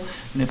call.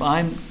 And if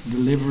I'm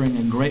delivering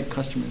a great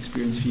customer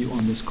experience for you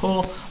on this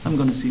call, I'm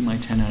going to see my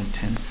 10 out of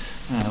 10,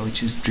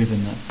 which is driven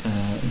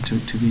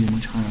to be a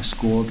much higher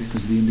score,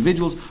 because the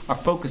individuals are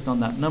focused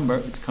on that number.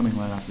 It's coming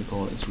right after the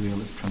call. It's real,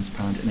 it's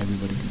transparent, and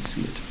everybody can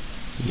see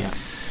it. Yeah.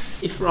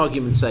 If, for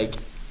argument's sake,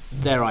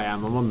 there I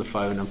am, I'm on the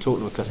phone, I'm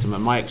talking to a customer,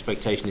 my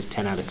expectation is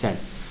 10 out of 10.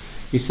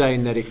 You're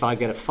saying that if I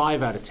get a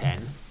 5 out of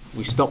 10,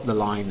 we stop the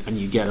line and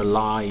you get a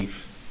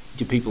live.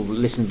 Do people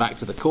listen back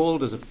to the call?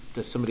 Does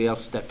somebody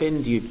else step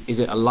in? Is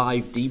it a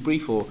live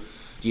debrief, or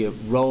do you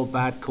roll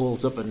bad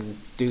calls up and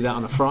do that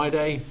on a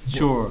Friday?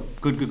 Sure.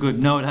 Good.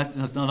 No,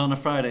 it's not on a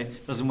Friday.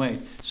 It doesn't wait.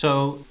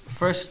 So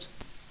first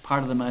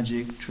part of the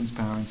magic,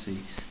 transparency.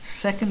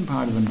 Second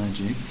part of the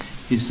magic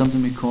is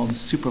something we call the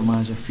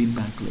supervisor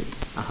feedback loop.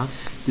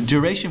 The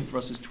duration for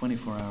us is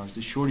 24 hours.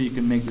 The shorter you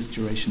can make this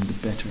duration, the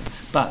better.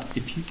 But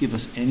if you give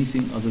us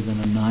anything other than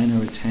a 9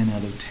 or a 10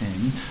 out of 10,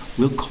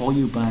 we'll call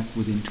you back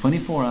within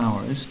 24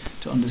 hours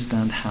to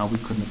understand how we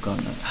could have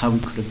gotten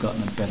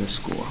a better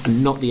score.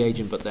 And not the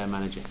agent, but their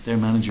manager. Their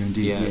manager,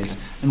 indeed, yes.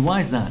 Okay. And why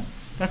is that?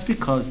 That's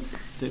because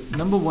the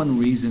number one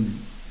reason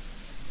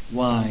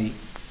why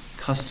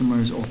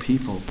customers or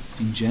people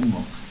in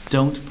general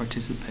don't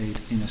participate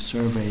in a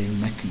surveying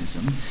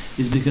mechanism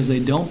is because they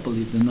don't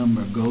believe the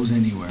number goes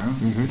anywhere,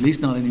 at least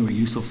not anywhere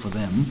useful for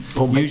them.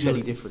 Or makes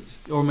any difference.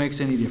 Or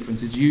makes any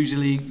difference.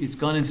 It's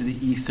gone into the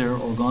ether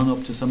or gone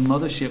up to some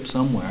mothership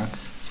somewhere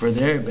for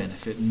their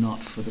benefit, not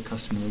for the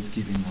customer that's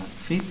giving that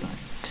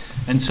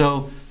feedback. And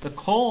so the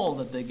call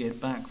that they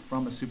get back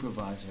from a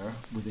supervisor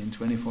within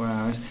 24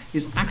 hours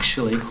is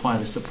actually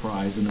quite a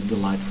surprise and a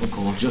delightful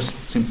call,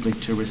 just simply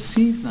to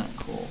receive that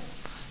call.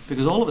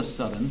 Because all of a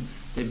sudden,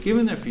 they've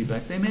given their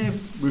feedback. They may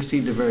have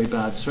received a very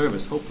bad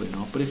service, hopefully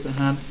not, but if they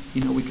had,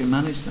 we can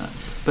manage that.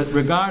 But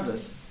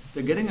regardless,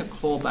 they're getting a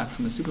call back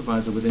from a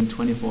supervisor within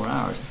 24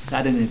 hours.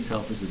 That in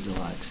itself is a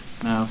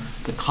delight. Now,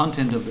 the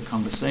content of the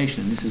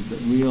conversation, this is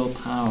the real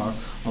power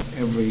of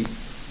every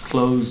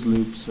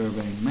closed-loop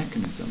surveying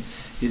mechanism,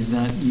 is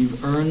that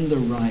you've earned the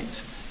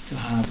right to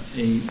have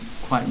a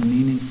quite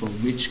meaningful,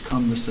 rich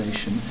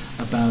conversation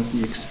about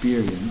the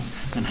experience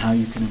and how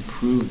you can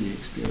improve the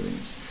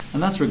experience.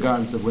 And that's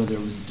regardless of whether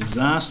it was a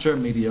disaster,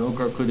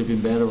 mediocre, could have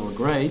been better or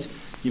great.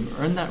 You've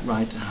earned that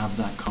right to have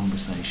that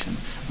conversation.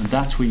 And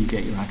that's where you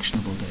get your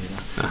actionable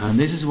data. And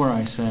this is where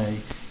I say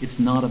it's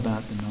not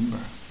about the number.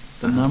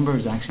 The number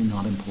is actually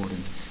not important.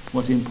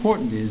 What's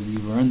important is that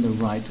you've earned the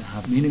right to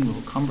have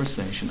meaningful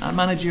conversation at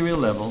managerial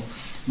level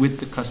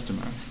with the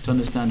customer to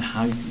understand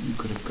how you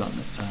could have gotten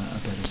a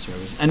better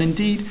service. And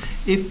indeed,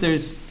 if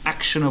there's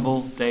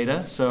actionable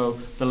data, so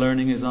the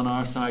learning is on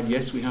our side,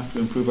 yes, we have to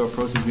improve our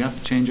process, we have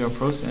to change our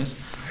process,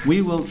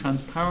 we will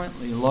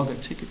transparently log a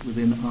ticket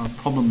within our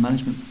problem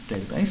management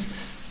database,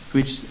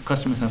 which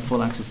customers have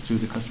full access through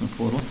the customer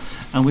portal,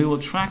 and we will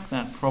track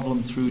that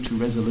problem through to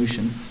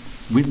resolution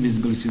with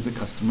visibility to the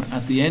customer.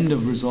 At the end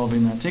of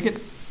resolving that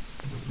ticket,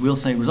 we'll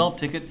say, resolve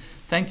ticket,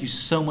 thank you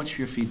so much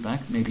for your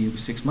feedback. Maybe it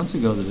was 6 months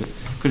ago that it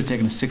could have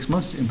taken us 6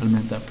 months to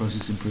implement that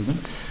process improvement.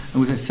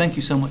 And we say, thank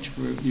you so much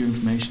for your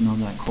information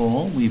on that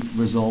call. We've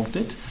resolved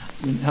it.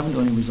 We haven't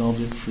only resolved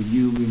it for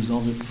you, we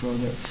resolved it for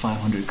other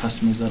 500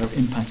 customers that are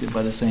impacted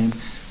by the same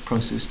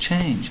process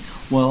change.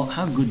 Well,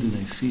 how good do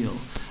they feel?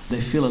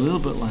 They feel a little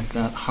bit like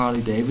that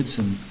Harley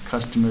Davidson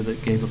customer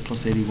that gave a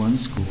plus 81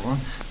 score.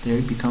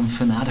 They become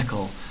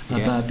fanatical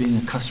about being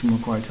a customer of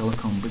Macquarie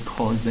Telecom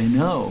because they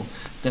know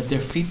that their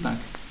feedback,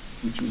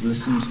 which was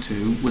listened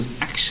to, was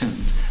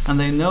actioned. And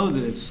they know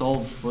that it's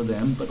solved for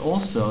them, but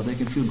also they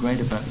can feel great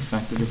about the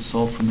fact that it's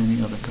solved for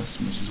many other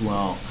customers as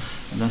well.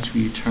 And that's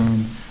where you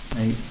turn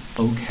a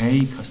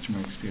okay customer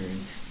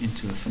experience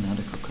into a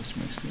fanatical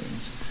customer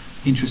experience.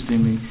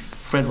 Interestingly,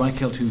 Fred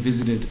Reichelt, who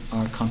visited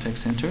our contact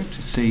center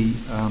to see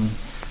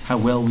how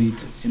well we'd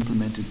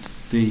implemented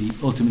the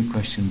Ultimate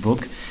Question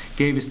book,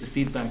 gave us the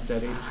feedback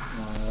that it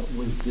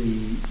was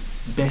the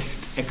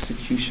best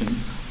execution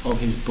of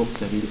his book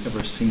that he'd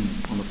ever seen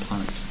on the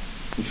planet,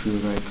 which we were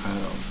very proud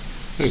of.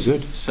 Very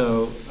good.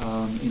 So,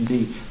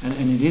 indeed.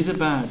 And it is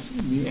about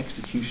the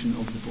execution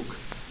of the book,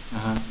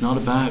 not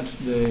about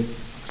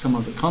some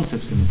of the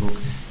concepts in the book.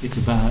 It's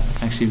about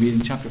actually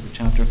reading chapter for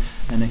chapter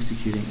and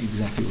executing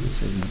exactly what it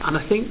says in the book. And I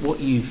think what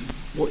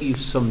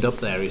you've summed up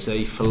there is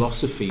a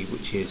philosophy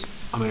which is,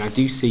 I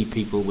do see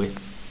people with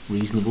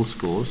reasonable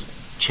scores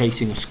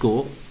chasing a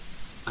score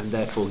and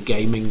therefore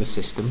gaming the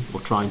system or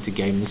trying to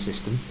game the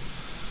system,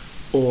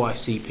 or I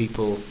see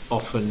people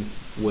often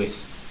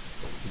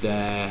with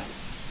their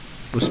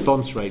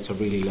response rates are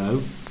really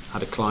low. I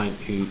had a client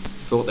who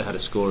thought they had a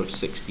score of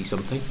 60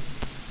 something.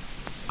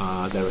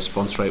 Their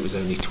response rate was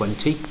only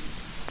 20.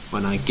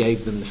 When I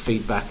gave them the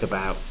feedback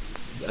about,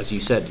 as you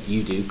said,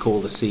 you do,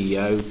 call the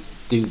CEO,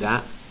 do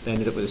that, they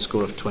ended up with a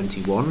score of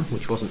 21,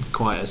 which wasn't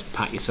quite as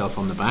pat yourself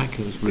on the back.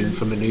 There was room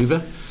for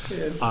manoeuvre.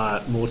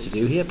 Yes. More to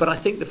do here. But I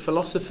think the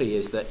philosophy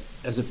is that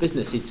as a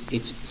business,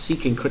 it's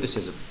seeking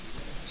criticism.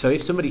 So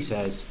if somebody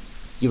says,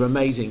 you're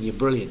amazing, you're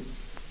brilliant,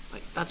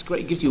 that's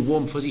great, it gives you a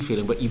warm, fuzzy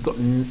feeling, but you've got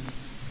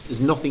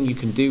there's nothing you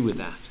can do with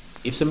that.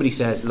 If somebody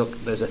says, look,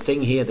 there's a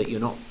thing here that you're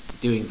not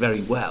doing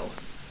very well,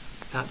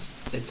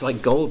 it's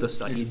like gold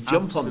dust. You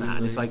jump on that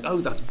and it's like, oh,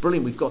 that's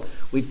brilliant.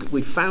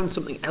 We've found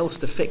something else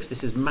to fix.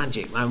 This is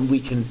magic,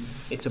 and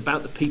it's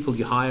about the people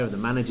you hire and the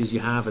managers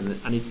you have, and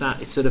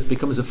it sort of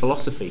becomes a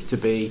philosophy to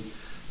be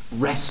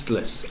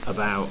restless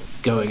about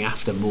going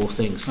after more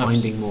things,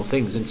 finding more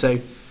things. And so,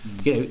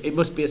 it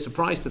must be a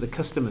surprise to the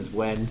customers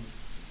when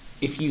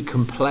if you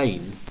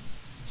complain,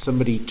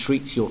 somebody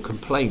treats your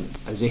complaint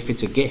as if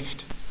it's a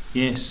gift.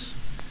 Yes,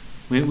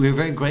 we're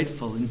very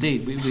grateful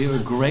indeed. We are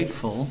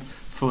grateful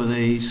for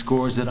the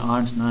scores that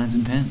aren't 9s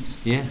and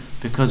 10s. Yeah,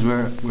 because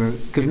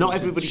because not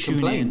everybody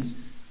complains.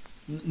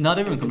 Not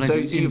everyone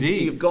complains. So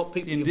you've got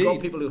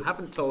people who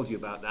haven't told you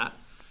about that.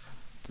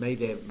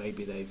 Maybe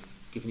they've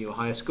given you a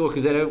higher score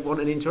because they don't want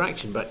an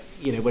interaction. But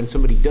when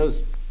somebody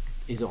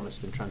is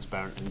honest and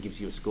transparent and gives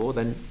you a score,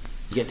 then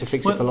you get to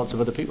fix it for lots of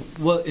other people.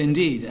 Well,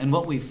 indeed. And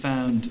what we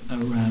found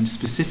around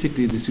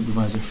specifically the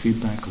supervisor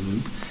feedback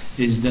loop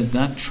is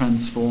that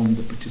transformed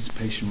the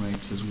participation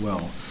rates as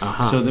well.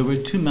 So there were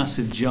two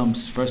massive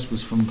jumps. First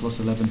was from plus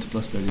 11 to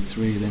plus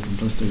 33, then from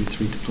plus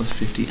 33 to plus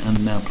 50,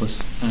 and now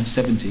plus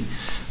 70.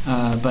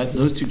 But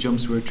those two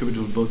jumps were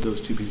attributable to both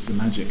those two pieces of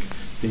magic.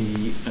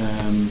 The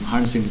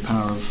harnessing the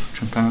power of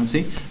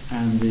transparency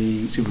and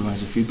the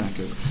supervisor feedback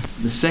loop.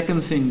 The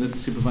second thing that the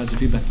supervisor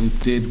feedback loop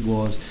did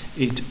was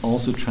it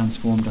also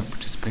transformed our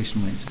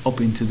participation rates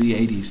up into the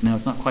 80s. Now,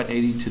 it's not quite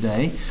 80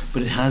 today,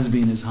 but it has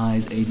been as high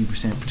as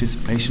 80%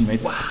 participation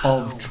rate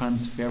of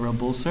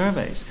transferable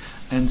surveys.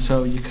 And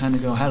so you kind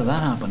of go, how did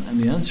that happen?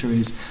 And the answer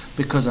is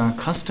because our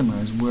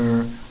customers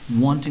were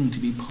wanting to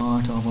be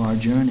part of our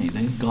journey.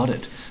 They got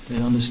it.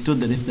 They understood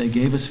that if they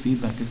gave us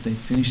feedback, if they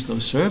finished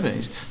those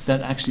surveys,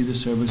 that actually the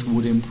service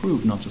would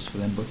improve, not just for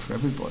them, but for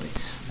everybody.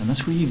 And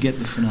that's where you get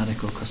the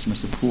fanatical customer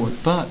support.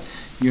 But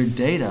your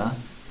data,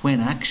 when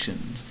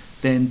actioned,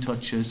 then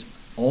touches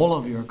all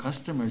of your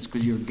customers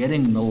because you're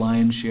getting the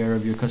lion's share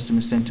of your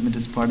customer sentiment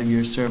as part of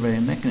your survey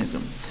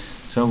mechanism.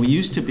 So we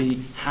used to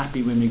be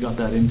happy when we got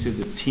that into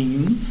the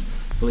teens.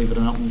 Believe it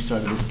or not, when we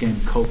started this game,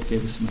 Cope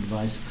gave us some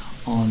advice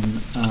on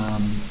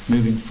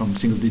moving from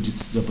single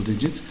digits to double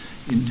digits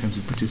in terms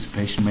of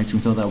participation rates. We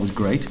thought that was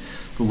great.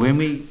 But when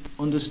we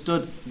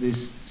understood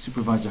this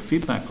supervisor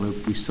feedback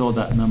loop, we saw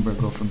that number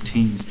go from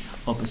teens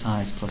up as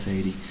high as plus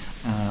 80.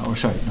 Not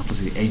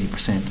plus 80,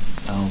 80%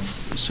 of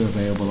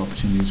surveyable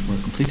opportunities were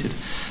completed.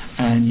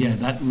 And yeah,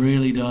 that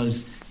really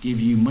does give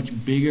you much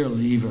bigger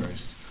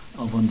levers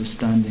of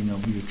understanding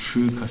of your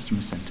true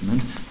customer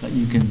sentiment that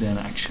you can then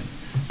action.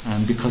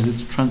 And because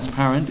it's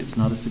transparent, it's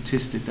not a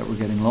statistic that we're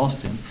getting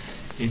lost in,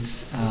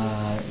 it's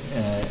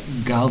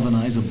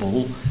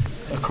galvanizable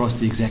across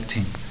the exec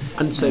team.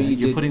 And so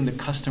you're putting the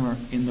customer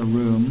in the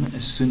room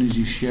as soon as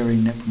you're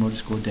sharing Net Promoter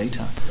Score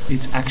data.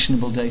 It's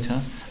actionable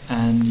data,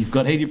 and you've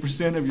got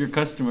 80% of your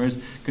customers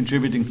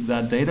contributing to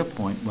that data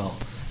point. Well,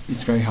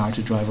 it's very hard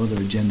to drive other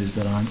agendas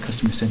that aren't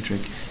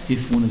customer-centric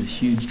if one of the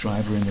huge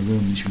driver in the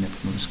room is your Net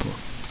Promoter Score.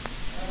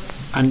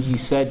 And you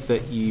said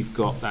that you've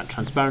got that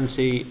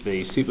transparency,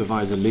 the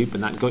supervisor loop,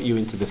 and that got you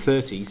into the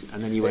 30s,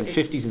 and then you went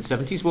 50s and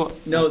 70s.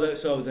 What? No,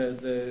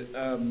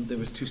 there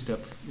was two-step.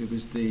 It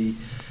was the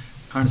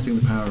harnessing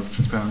the power of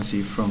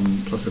transparency from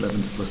plus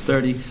 11 to plus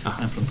 30,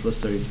 and from plus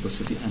 30 to plus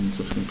 50, and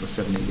subsequently plus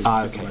 70 with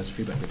the supervisor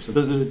feedback loop. So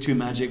those are the two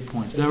magic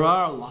points. There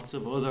are lots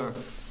of other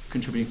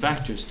contributing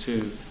factors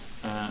too,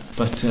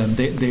 but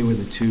they were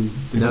the two.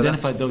 We've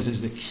identified those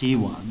as the key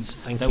ones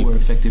that were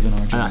effective in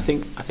our journey.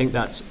 And I think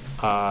that's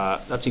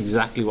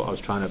exactly what I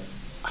was trying to.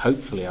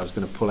 Hopefully, I was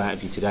going to pull out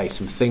of you today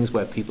some things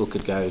where people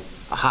could go,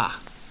 aha,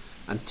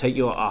 and take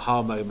your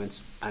aha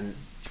moments and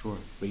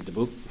read the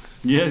book.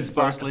 Yes,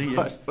 partially,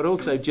 yes. But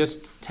also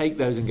just take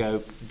those and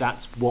go,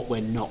 that's what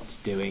we're not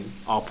doing.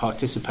 Our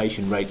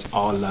participation rates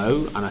are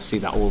low, and I see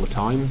that all the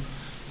time.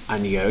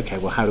 And you go, okay,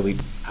 well, how do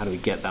we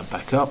get that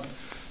back up?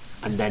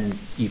 And then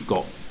you've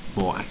got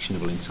more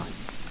actionable insight,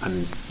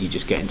 and you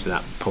just get into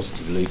that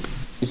positive loop.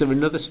 Is there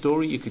another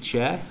story you could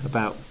share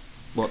about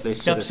what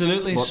this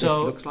Absolutely. This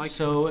looks like?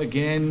 So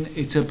again,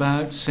 it's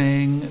about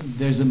saying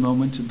there's a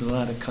moment to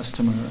delight a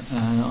customer.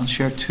 I'll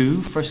share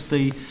two.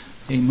 Firstly,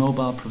 a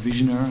mobile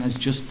provisioner has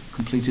just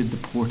completed the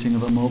porting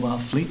of a mobile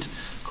fleet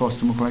across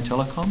to Macquarie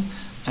Telecom,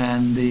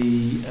 and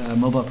the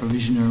mobile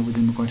provisioner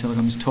within Macquarie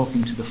Telecom is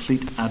talking to the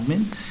fleet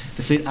admin.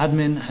 The fleet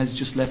admin has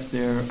just left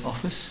their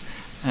office,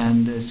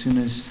 and as soon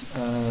as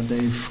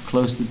they've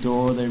closed the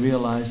door, they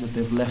realise that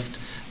they've left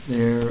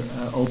their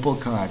Opal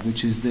card,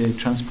 which is the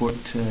transport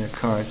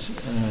card,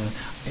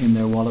 in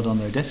their wallet on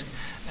their desk,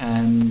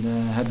 and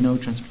had no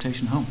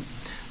transportation home.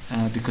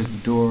 Because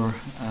the door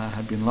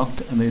had been locked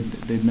and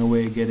they'd no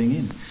way of getting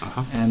in.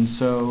 And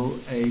so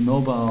a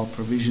mobile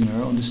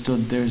provisioner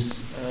understood there's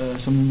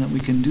something that we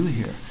can do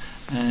here.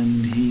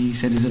 And he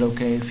said, is it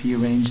okay if he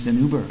arranged an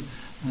Uber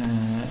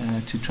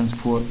to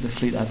transport the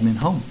fleet admin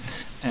home?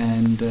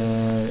 And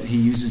he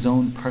used his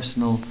own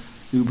personal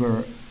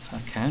Uber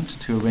account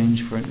to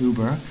arrange for an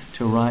Uber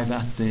to arrive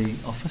at the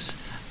office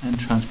and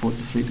transport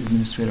the fleet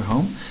administrator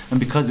home. And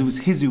because it was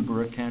his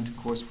Uber account, of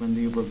course, when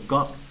the Uber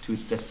got to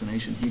its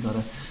destination, he got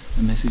a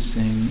message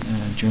saying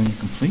journey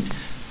complete,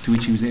 to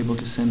which he was able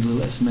to send a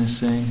little SMS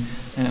saying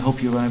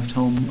hope you arrived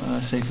home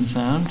safe and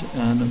sound,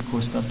 and of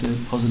course got the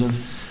positive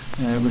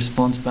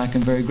response back,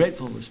 and very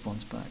grateful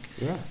response back.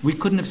 Yeah. We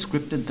couldn't have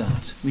scripted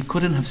that. We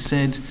couldn't have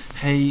said,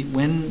 hey,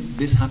 when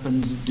this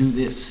happens, do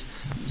this.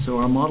 So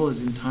our model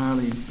is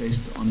entirely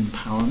based on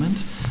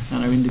empowerment,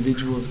 and our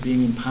individuals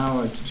being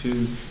empowered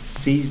to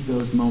seize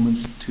those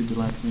moments to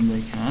delight when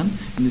they can.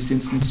 In this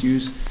instance,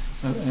 use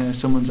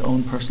someone's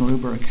own personal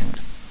Uber account,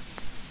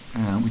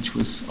 which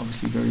was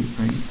obviously very,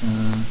 very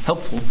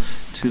helpful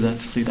to that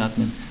fleet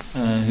admin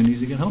who needed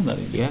to get home that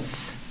evening. Yeah.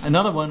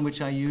 Another one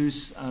which I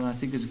use, and I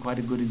think is quite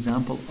a good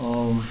example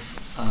of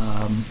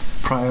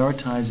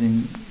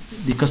prioritizing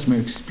the customer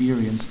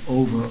experience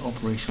over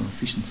operational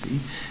efficiency,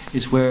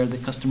 is where the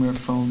customer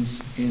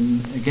phones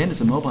in, again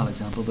it's a mobile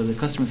example, but the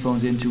customer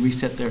phones in to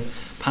reset their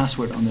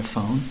password on their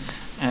phone,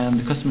 and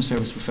the customer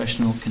service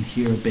professional can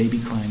hear a baby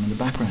crying in the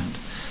background.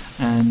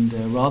 And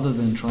rather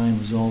than try and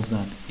resolve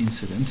that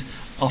incident,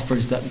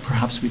 offers that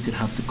perhaps we could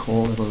have the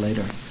call at a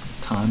later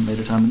time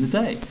in the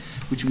day,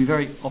 which would be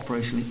very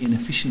operationally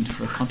inefficient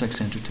for a contact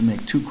center to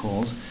make 2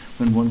 calls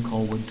when 1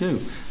 call would do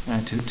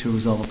to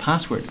resolve a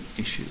password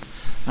issue.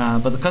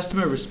 But the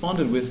customer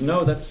responded with,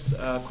 no, that's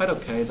quite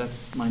okay,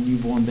 that's my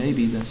newborn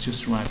baby that's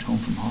just arrived home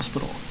from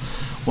hospital.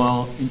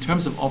 Well, in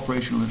terms of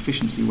operational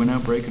efficiency, we're now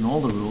breaking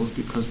all the rules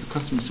because the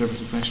customer service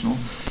professional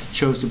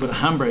chose to put a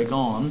handbrake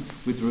on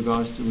with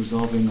regards to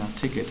resolving that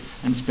ticket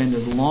and spend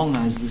as long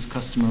as this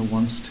customer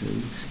wants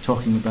to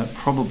talking about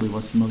probably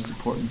what's the most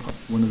important,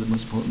 one of the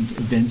most important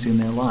events in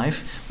their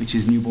life, which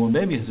is newborn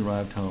baby has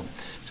arrived home.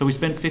 So we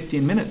spent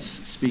 15 minutes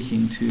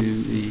speaking to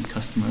the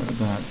customer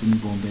about the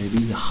newborn baby,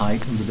 the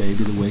height of the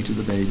baby, the weight of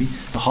the baby,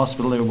 the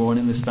hospital they were born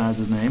in, the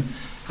spouse's name,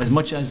 as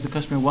much as the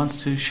customer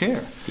wants to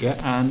share. Yeah.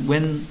 And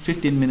when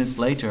 15 minutes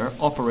later,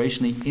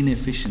 operationally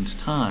inefficient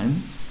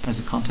time as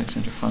a contact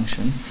center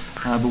function,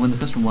 but when the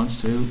customer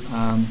wants to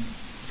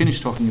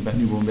finish talking about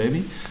newborn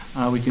baby,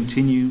 we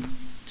continue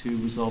to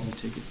resolve the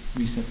ticket,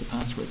 reset the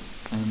password,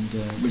 and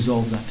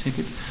resolve that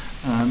ticket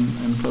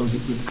and close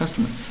it with the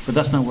customer. But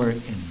that's not where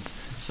it ends.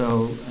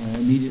 So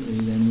immediately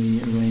then we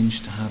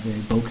arranged to have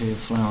a bouquet of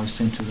flowers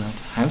sent to that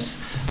house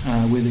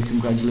with a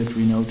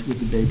congratulatory note with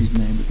the baby's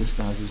name, with the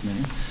spouse's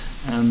name.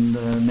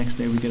 And next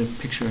day we get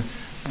a picture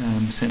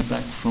sent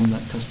back from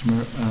that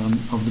customer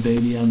of the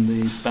baby and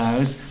the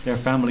spouse, their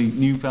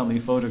new family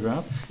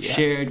photograph,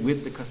 shared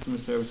with the customer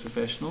service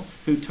professional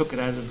who took it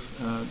out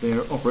of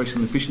their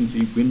operational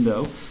efficiency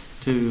window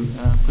to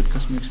put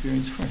customer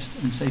experience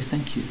first and say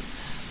thank you.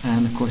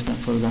 And of course that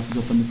photograph is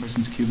up in the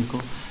person's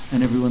cubicle,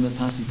 and everyone that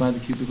passes by the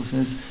cubicle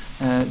says,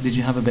 did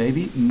you have a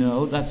baby?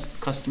 No, that's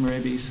customer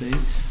ABC.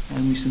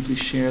 And we simply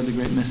share the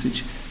great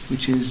message,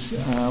 which is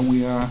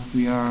we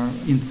are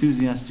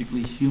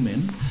enthusiastically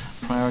human,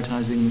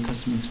 prioritizing the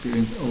customer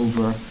experience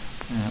over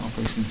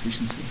operational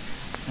efficiency.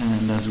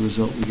 And as a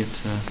result, we get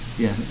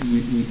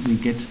we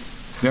get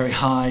very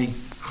high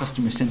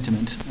customer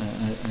sentiment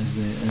as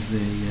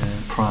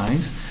the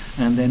prize.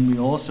 And then we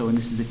also, and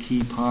this is a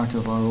key part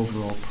of our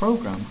overall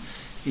program,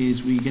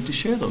 is we get to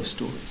share those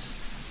stories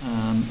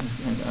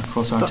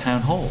across our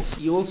town halls.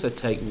 You also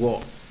take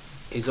what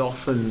is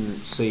often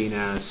seen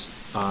as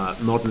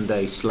modern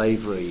day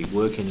slavery,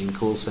 working in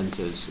call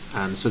centres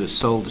and sort of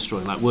soul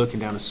destroying, like working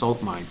down a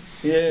salt mine.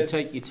 Yeah.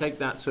 You take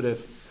that sort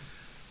of,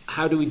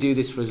 how do we do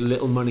this for as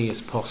little money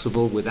as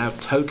possible without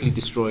totally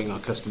destroying our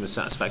customer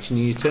satisfaction?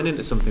 And you turn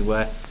into something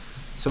where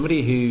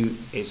somebody who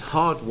is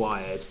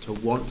hardwired to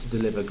want to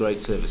deliver great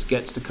service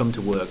gets to come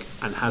to work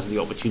and has the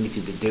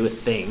opportunity to do a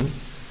thing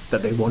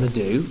that they want to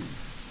do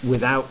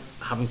without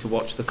having to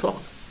watch the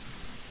clock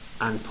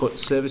and put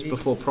service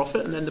before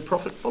profit, and then the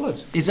profit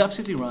follows. It's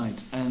absolutely right,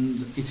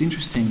 and it's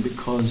interesting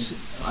because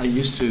I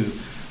used to,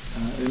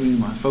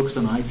 I focus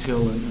on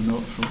ITIL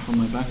and from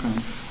my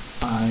background,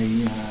 I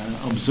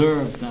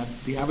observed that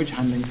the average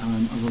handling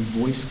time of a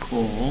voice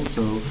call,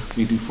 so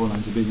we do 4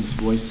 lines of business,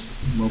 voice,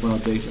 mobile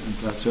data and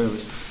cloud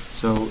service,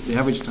 so the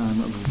average time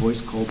of a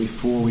voice call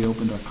before we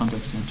opened our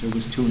contact center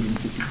was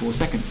 254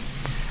 seconds.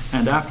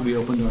 And after we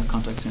opened our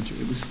contact center,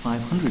 it was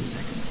 500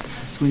 seconds.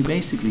 So we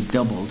basically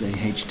doubled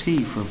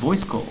AHT for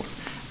voice calls.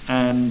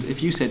 And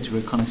if you said to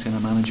a contact center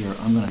manager,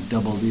 I'm going to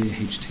double the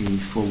AHT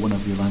for one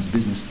of your lines of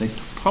business, they'd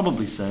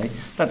probably say,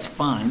 that's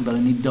fine, but I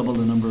need double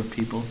the number of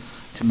people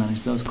to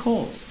manage those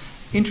calls.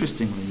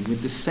 Interestingly,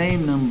 with the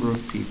same number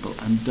of people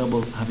and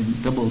having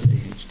doubled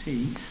AHT,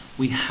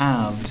 we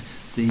halved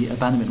the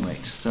abandonment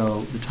rate.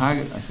 So the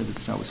target, I said at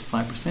the start, was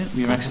 5%.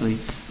 We are actually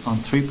on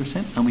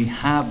 3%, and we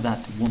halved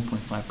that to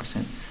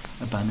 1.5%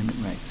 abandonment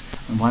rate.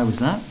 And why was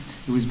that?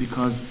 It was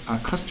because our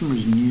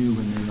customers knew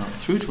when they got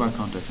through to our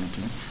contact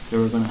center, they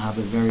were going to have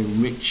a very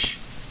rich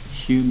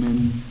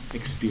human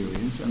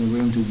experience, and they were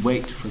willing to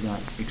wait for that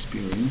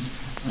experience,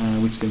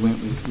 which they weren't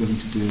willing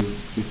to do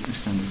with a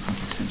standard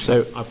contact center.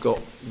 So I've got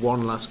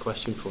one last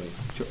question for you.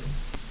 Sure.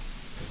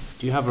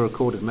 Do you have a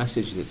recorded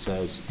message that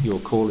says, your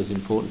call is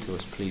important to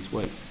us, please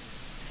wait?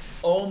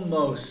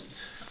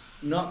 Almost.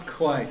 Not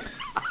quite.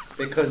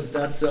 Because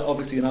that's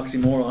obviously an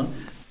oxymoron.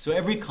 So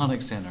every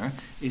contact center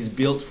is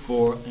built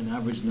for an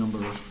average number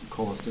of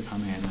calls to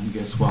come in, and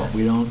guess what?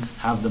 We don't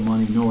have the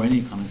money, nor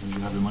any contact center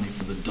have the money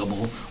for the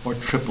double or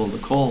triple the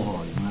call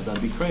volume.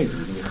 That'd be crazy.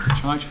 We have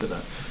to charge for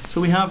that. So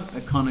we have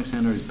a contact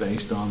center is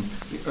based on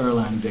the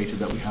Erlang data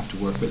that we have to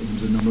work with in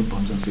terms of number of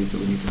bums and seats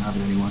that we need to have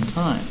at any one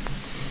time.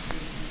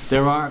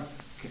 There are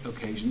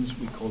occasions,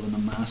 we call them a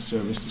mass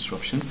service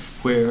disruption,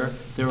 where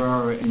there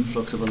are an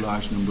influx of a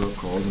large number of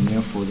calls, and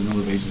therefore the number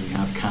of agents we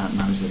have can't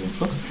manage that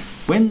influx.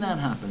 When that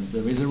happens,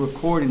 there is a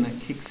recording that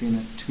kicks in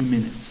at 2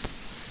 minutes,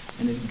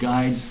 and it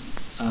guides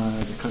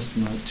the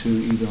customer to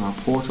either our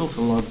portal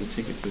to log the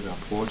ticket with our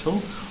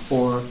portal,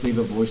 or leave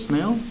a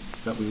voicemail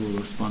that we will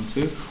respond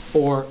to,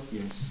 or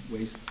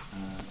wait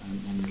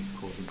and make a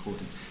call is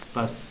important.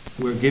 But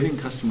we're giving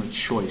customer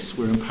choice.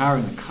 We're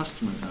empowering the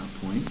customer at that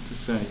point to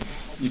say,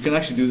 you can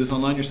actually do this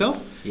online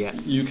yourself. Yeah.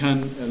 You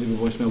can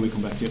leave a voicemail. We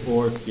come back to you.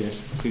 Or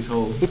yes, please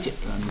hold.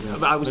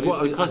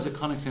 Because the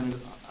contact center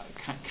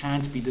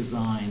can't be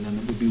designed, and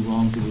it would be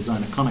wrong to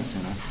design a contact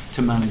center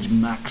to manage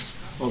max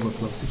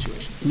overflow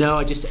situations. No,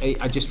 I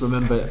just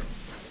remember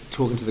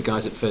talking to the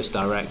guys at First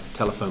Direct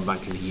Telephone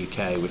Bank in the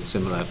UK with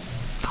similar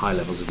high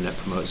levels of Net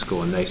Promoter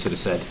Score, and they sort of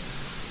said,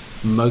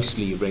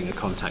 mostly you ring a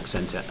contact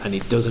centre, and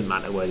it doesn't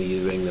matter whether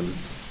you ring them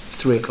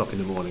 3 o'clock in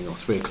the morning or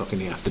 3 o'clock in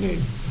the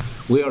afternoon.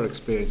 We are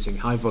experiencing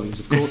high volumes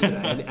of calls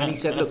today, and he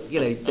said, look,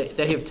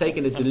 they have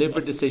taken a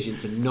deliberate decision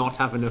to not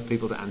have enough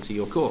people to answer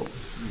your call,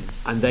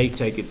 and they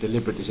take a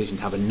deliberate decision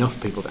to have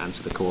enough people to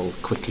answer the call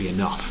quickly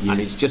enough, and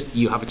it's just,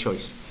 you have a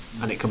choice.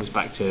 And it comes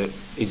back to,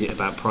 is it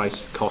about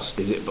price, cost,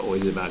 or is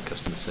it about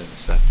customer service?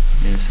 So.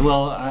 Yes.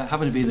 Well, I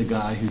happen to be the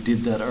guy who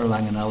did that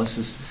Erlang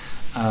analysis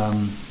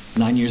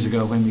 9 years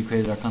ago when we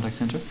created our contact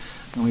center,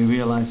 and we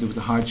realized there was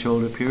a hard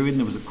shoulder period and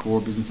there was a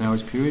core business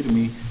hours period, and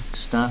we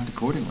staffed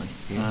accordingly.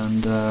 Yeah.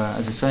 And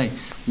as I say,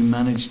 we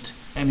managed,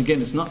 and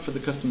again, it's not for the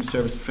customer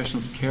service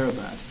professional to care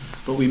about,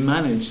 but we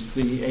managed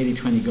the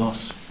 80-20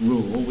 GOS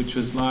rule, which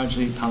was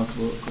largely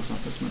palatable across our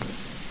customer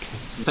base.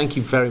 Okay. Thank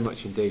you very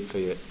much indeed for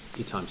your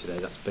time today.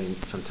 That's been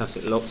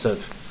fantastic. Lots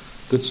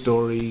of good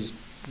stories.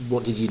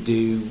 What did you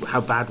do? How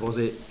bad was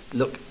it?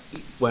 Look,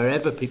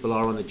 wherever people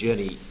are on the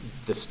journey,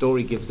 the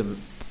story gives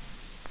them,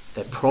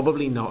 they're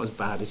probably not as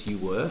bad as you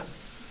were,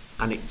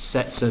 and it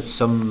sets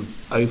some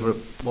over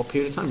what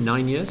period of time?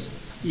 9 years?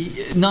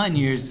 9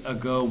 years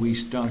ago we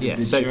started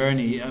the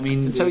journey. I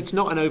mean, so it's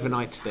not an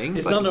overnight thing.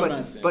 It's not an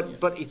overnight thing.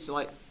 But it's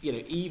like,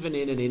 even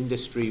in an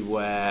industry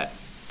where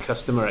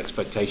customer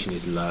expectation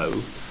is low,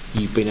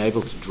 you've been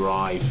able to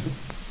drive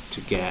to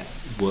get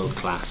world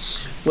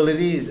class. Well, it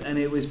is, and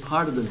it was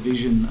part of the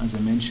vision, as I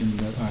mentioned,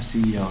 that our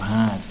CEO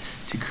had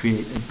to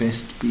create a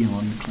best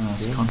beyond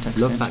class contact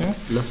center.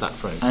 Love that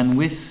phrase. And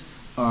with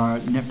our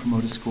Net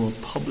Promoter Score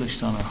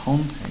published on our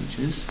home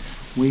pages,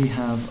 we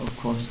have, of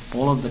course,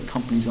 all of the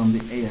companies on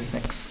the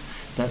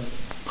ASX that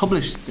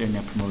publish their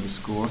Net Promoter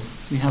Score.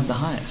 We have the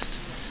highest.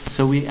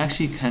 So we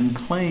actually can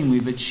claim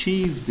we've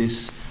achieved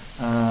this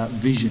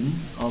vision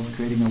of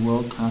creating a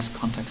world-class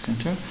contact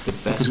center. The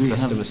best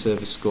customer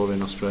service score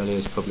in Australia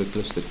is public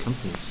listed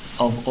companies.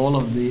 Of all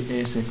of the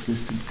ASX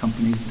listed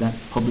companies that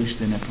publish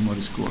their Net Promoter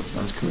Scores,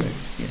 that's correct,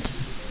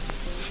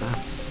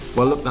 yes.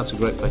 Well, look, that's a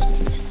great place to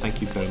finish.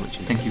 Thank you very much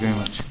indeed. Thank you very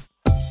much.